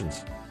running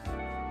elections.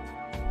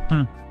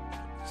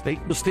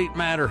 State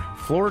matter.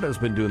 Florida's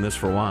been doing this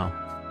for a while.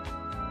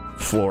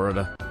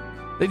 Florida.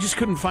 They just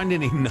couldn't find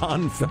any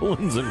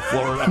non-felons in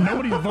Florida.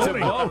 Nobody's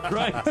voting. Oh,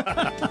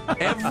 right.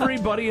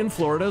 Everybody in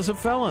Florida is a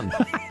felon.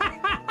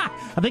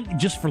 I think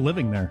just for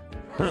living there.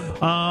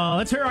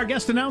 Let's hear our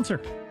guest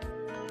announcer.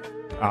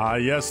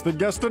 Yes, the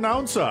guest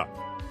announcer.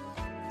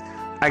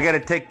 I got to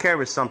take care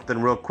of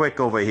something real quick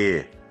over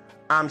here.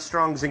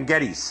 Armstrongs and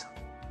Gettys.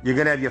 You're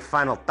going to have your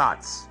final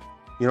thoughts.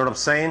 You know what I'm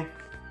saying?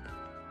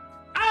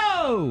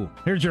 Oh!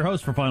 Here's your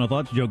host for Final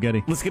Thoughts, Joe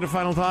Getty. Let's get a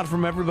final thought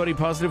from everybody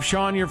positive.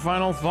 Sean, your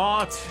final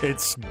thought.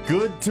 It's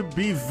good to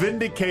be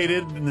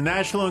vindicated. In the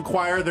National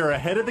Enquirer, they're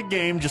ahead of the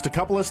game, just a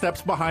couple of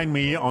steps behind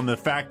me on the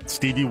fact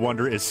Stevie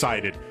Wonder is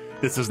cited.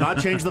 This does not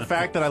change the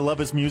fact that I love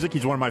his music.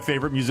 He's one of my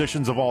favorite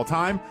musicians of all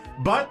time.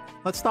 But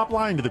let's stop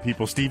lying to the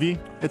people, Stevie.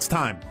 It's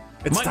time.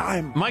 It's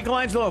time.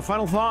 Michelangelo,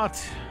 final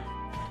thought.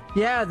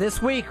 Yeah,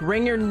 this week,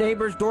 ring your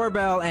neighbor's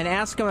doorbell and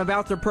ask them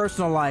about their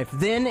personal life.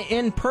 Then,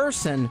 in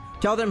person,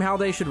 tell them how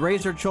they should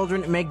raise their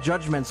children and make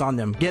judgments on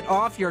them. Get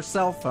off your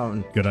cell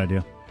phone. Good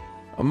idea.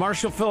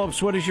 Marshall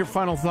Phillips, what is your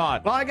final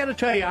thought? Well, I got to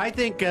tell you, I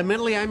think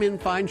mentally I'm in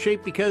fine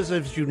shape because,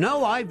 as you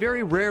know, I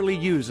very rarely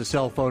use a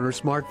cell phone or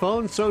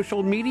smartphone.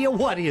 Social media,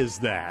 what is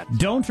that?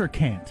 Don't or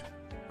can't?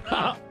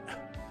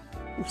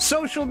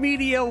 Social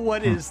media,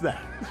 what is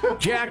that?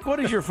 Jack, what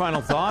is your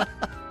final thought?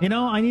 You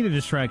know, I need a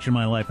distraction in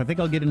my life. I think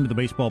I'll get into the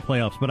baseball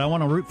playoffs, but I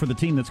want to root for the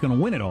team that's going to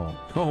win it all.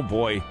 Oh,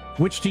 boy.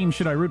 Which team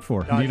should I root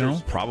for? Dodgers. Do you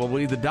know?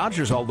 Probably the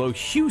Dodgers, although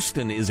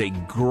Houston is a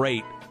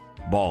great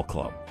ball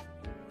club.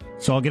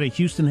 So I'll get a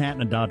Houston hat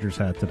and a Dodgers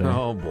hat today.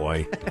 Oh,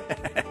 boy.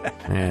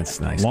 That's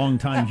nice.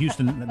 Long-time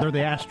Houston. They're the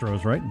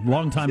Astros, right?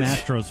 Long-time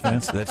Astros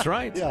fans. That's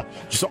right. Yeah.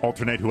 Just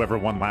alternate whoever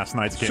won last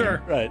night's game.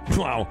 Sure. Right.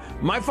 Wow.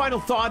 My final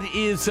thought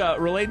is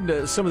related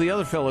to some of the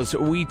other fellas.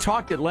 We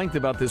talked at length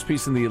about this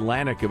piece in The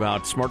Atlantic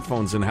about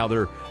smartphones and how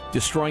they're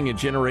destroying a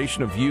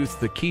generation of youth.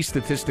 The key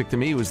statistic to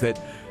me was that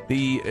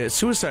the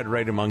suicide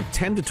rate among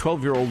 10 to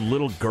 12-year-old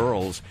little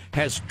girls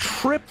has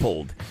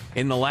tripled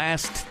in the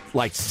last,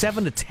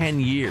 7 to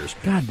 10 years.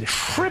 God.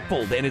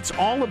 Tripled, and it's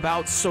all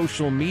about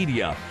social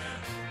media.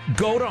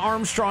 Go to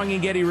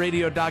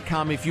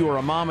ArmstrongandGettyRadio.com if you are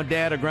a mom, a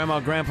dad, a grandma,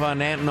 a grandpa,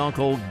 an aunt, and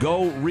uncle.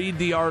 Go read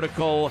the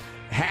article.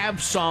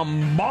 Have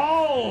some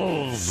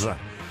balls.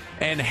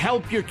 And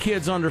help your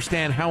kids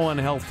understand how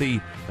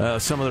unhealthy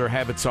some of their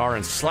habits are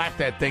and slap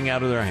that thing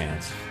out of their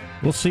hands.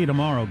 We'll see you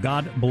tomorrow.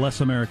 God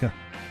bless America.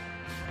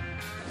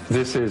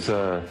 This is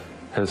a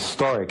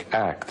historic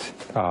act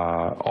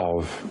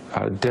of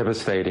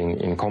devastating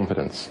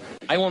incompetence.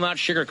 I will not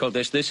sugarcoat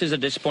this. This is a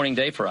disappointing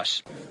day for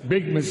us.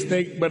 Big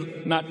mistake,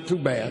 but not too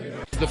bad.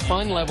 The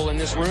fun level in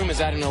this room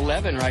is at an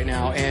 11 right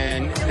now,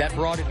 and that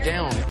brought it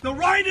down. The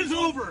ride is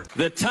over.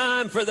 The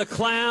time for the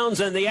clowns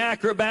and the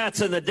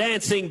acrobats and the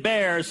dancing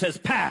bears has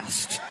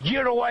passed.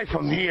 Get away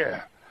from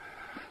here.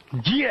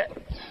 Get.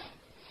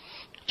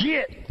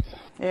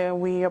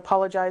 We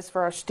apologize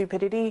for our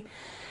stupidity,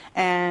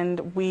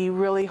 and we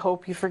really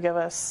hope you forgive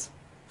us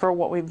for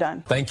what we've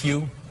done. Thank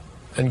you,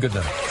 and good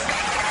night.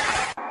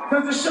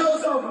 Because the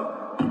show's over.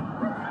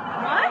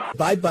 What?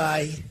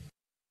 Bye-bye.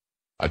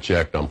 I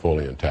checked. I'm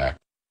fully intact.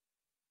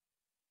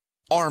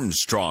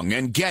 Armstrong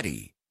and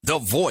Getty, the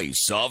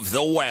voice of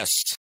the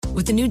West.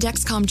 With the new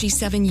Dexcom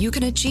G7, you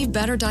can achieve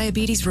better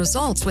diabetes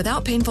results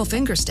without painful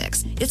finger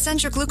sticks. It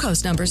sends your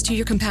glucose numbers to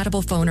your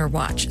compatible phone or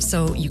watch,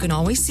 so you can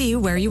always see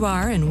where you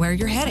are and where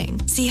you're heading.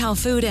 See how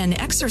food and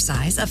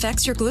exercise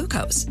affects your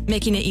glucose,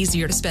 making it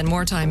easier to spend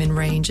more time in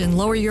range and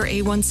lower your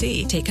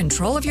A1C. Take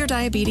control of your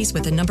diabetes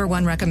with the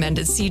 #1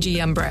 recommended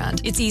CGM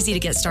brand. It's easy to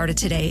get started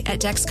today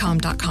at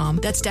Dexcom.com.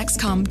 That's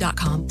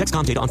Dexcom.com.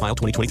 Dexcom data on file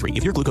 2023.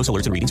 If your glucose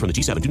alerts and readings from the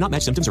G7 do not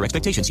match symptoms or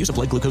expectations, use a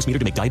blood glucose meter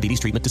to make diabetes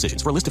treatment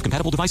decisions. For a list of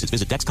compatible devices,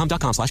 visit Dexcom.com/compatibility.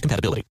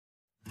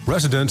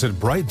 Residents at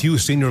Brightview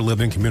Senior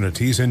Living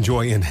Communities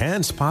enjoy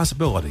enhanced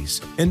possibilities,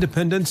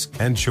 independence,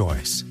 and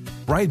choice.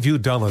 Brightview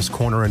Dulles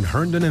Corner in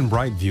Herndon and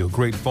Brightview,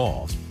 Great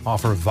Falls,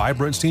 offer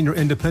vibrant senior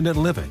independent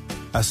living,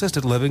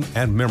 assisted living,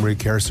 and memory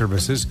care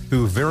services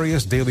through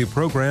various daily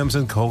programs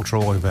and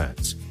cultural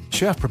events.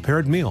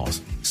 Chef-prepared meals,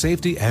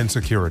 safety and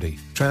security,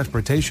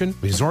 transportation,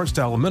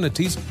 resort-style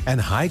amenities, and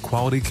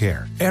high-quality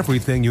care.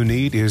 Everything you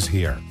need is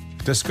here.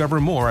 Discover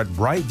more at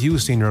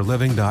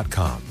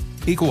brightviewseniorliving.com.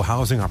 Equal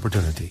housing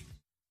opportunity.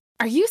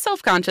 Are you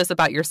self-conscious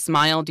about your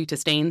smile due to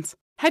stains?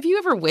 Have you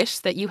ever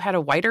wished that you had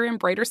a whiter and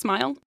brighter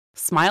smile?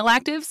 Smile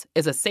Actives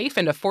is a safe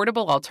and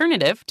affordable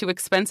alternative to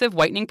expensive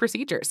whitening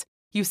procedures.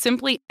 You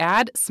simply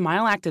add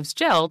Smile Actives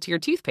gel to your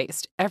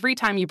toothpaste every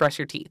time you brush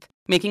your teeth,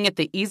 making it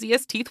the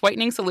easiest teeth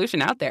whitening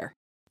solution out there.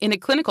 In a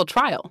clinical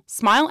trial,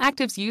 Smile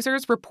Actives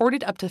users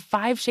reported up to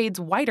 5 shades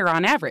whiter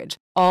on average,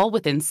 all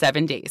within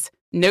 7 days.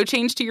 No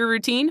change to your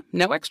routine,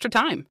 no extra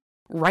time.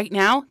 Right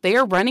now, they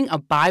are running a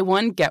buy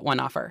one, get one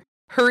offer.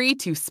 Hurry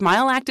to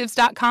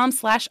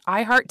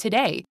smileactives.com/iHeart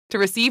today to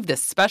receive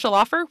this special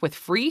offer with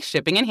free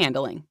shipping and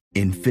handling.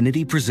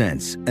 Infiniti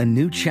presents a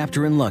new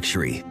chapter in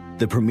luxury,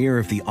 the premiere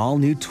of the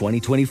all-new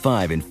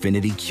 2025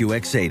 Infiniti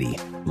QX80,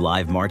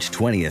 live March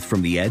 20th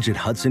from the Edge at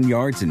Hudson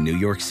Yards in New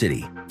York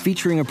City,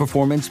 featuring a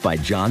performance by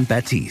John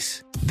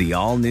Batiste. The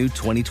all-new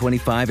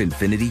 2025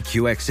 Infiniti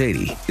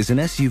QX80 is an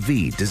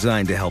SUV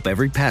designed to help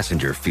every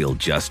passenger feel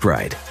just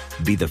right.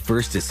 Be the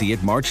first to see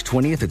it March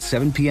 20th at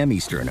 7 p.m.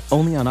 Eastern,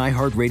 only on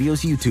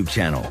iHeartRadio's YouTube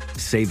channel.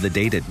 Save the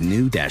date at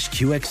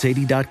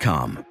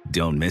new-QX80.com.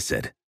 Don't miss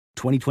it.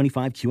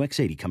 2025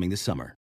 QX80 coming this summer.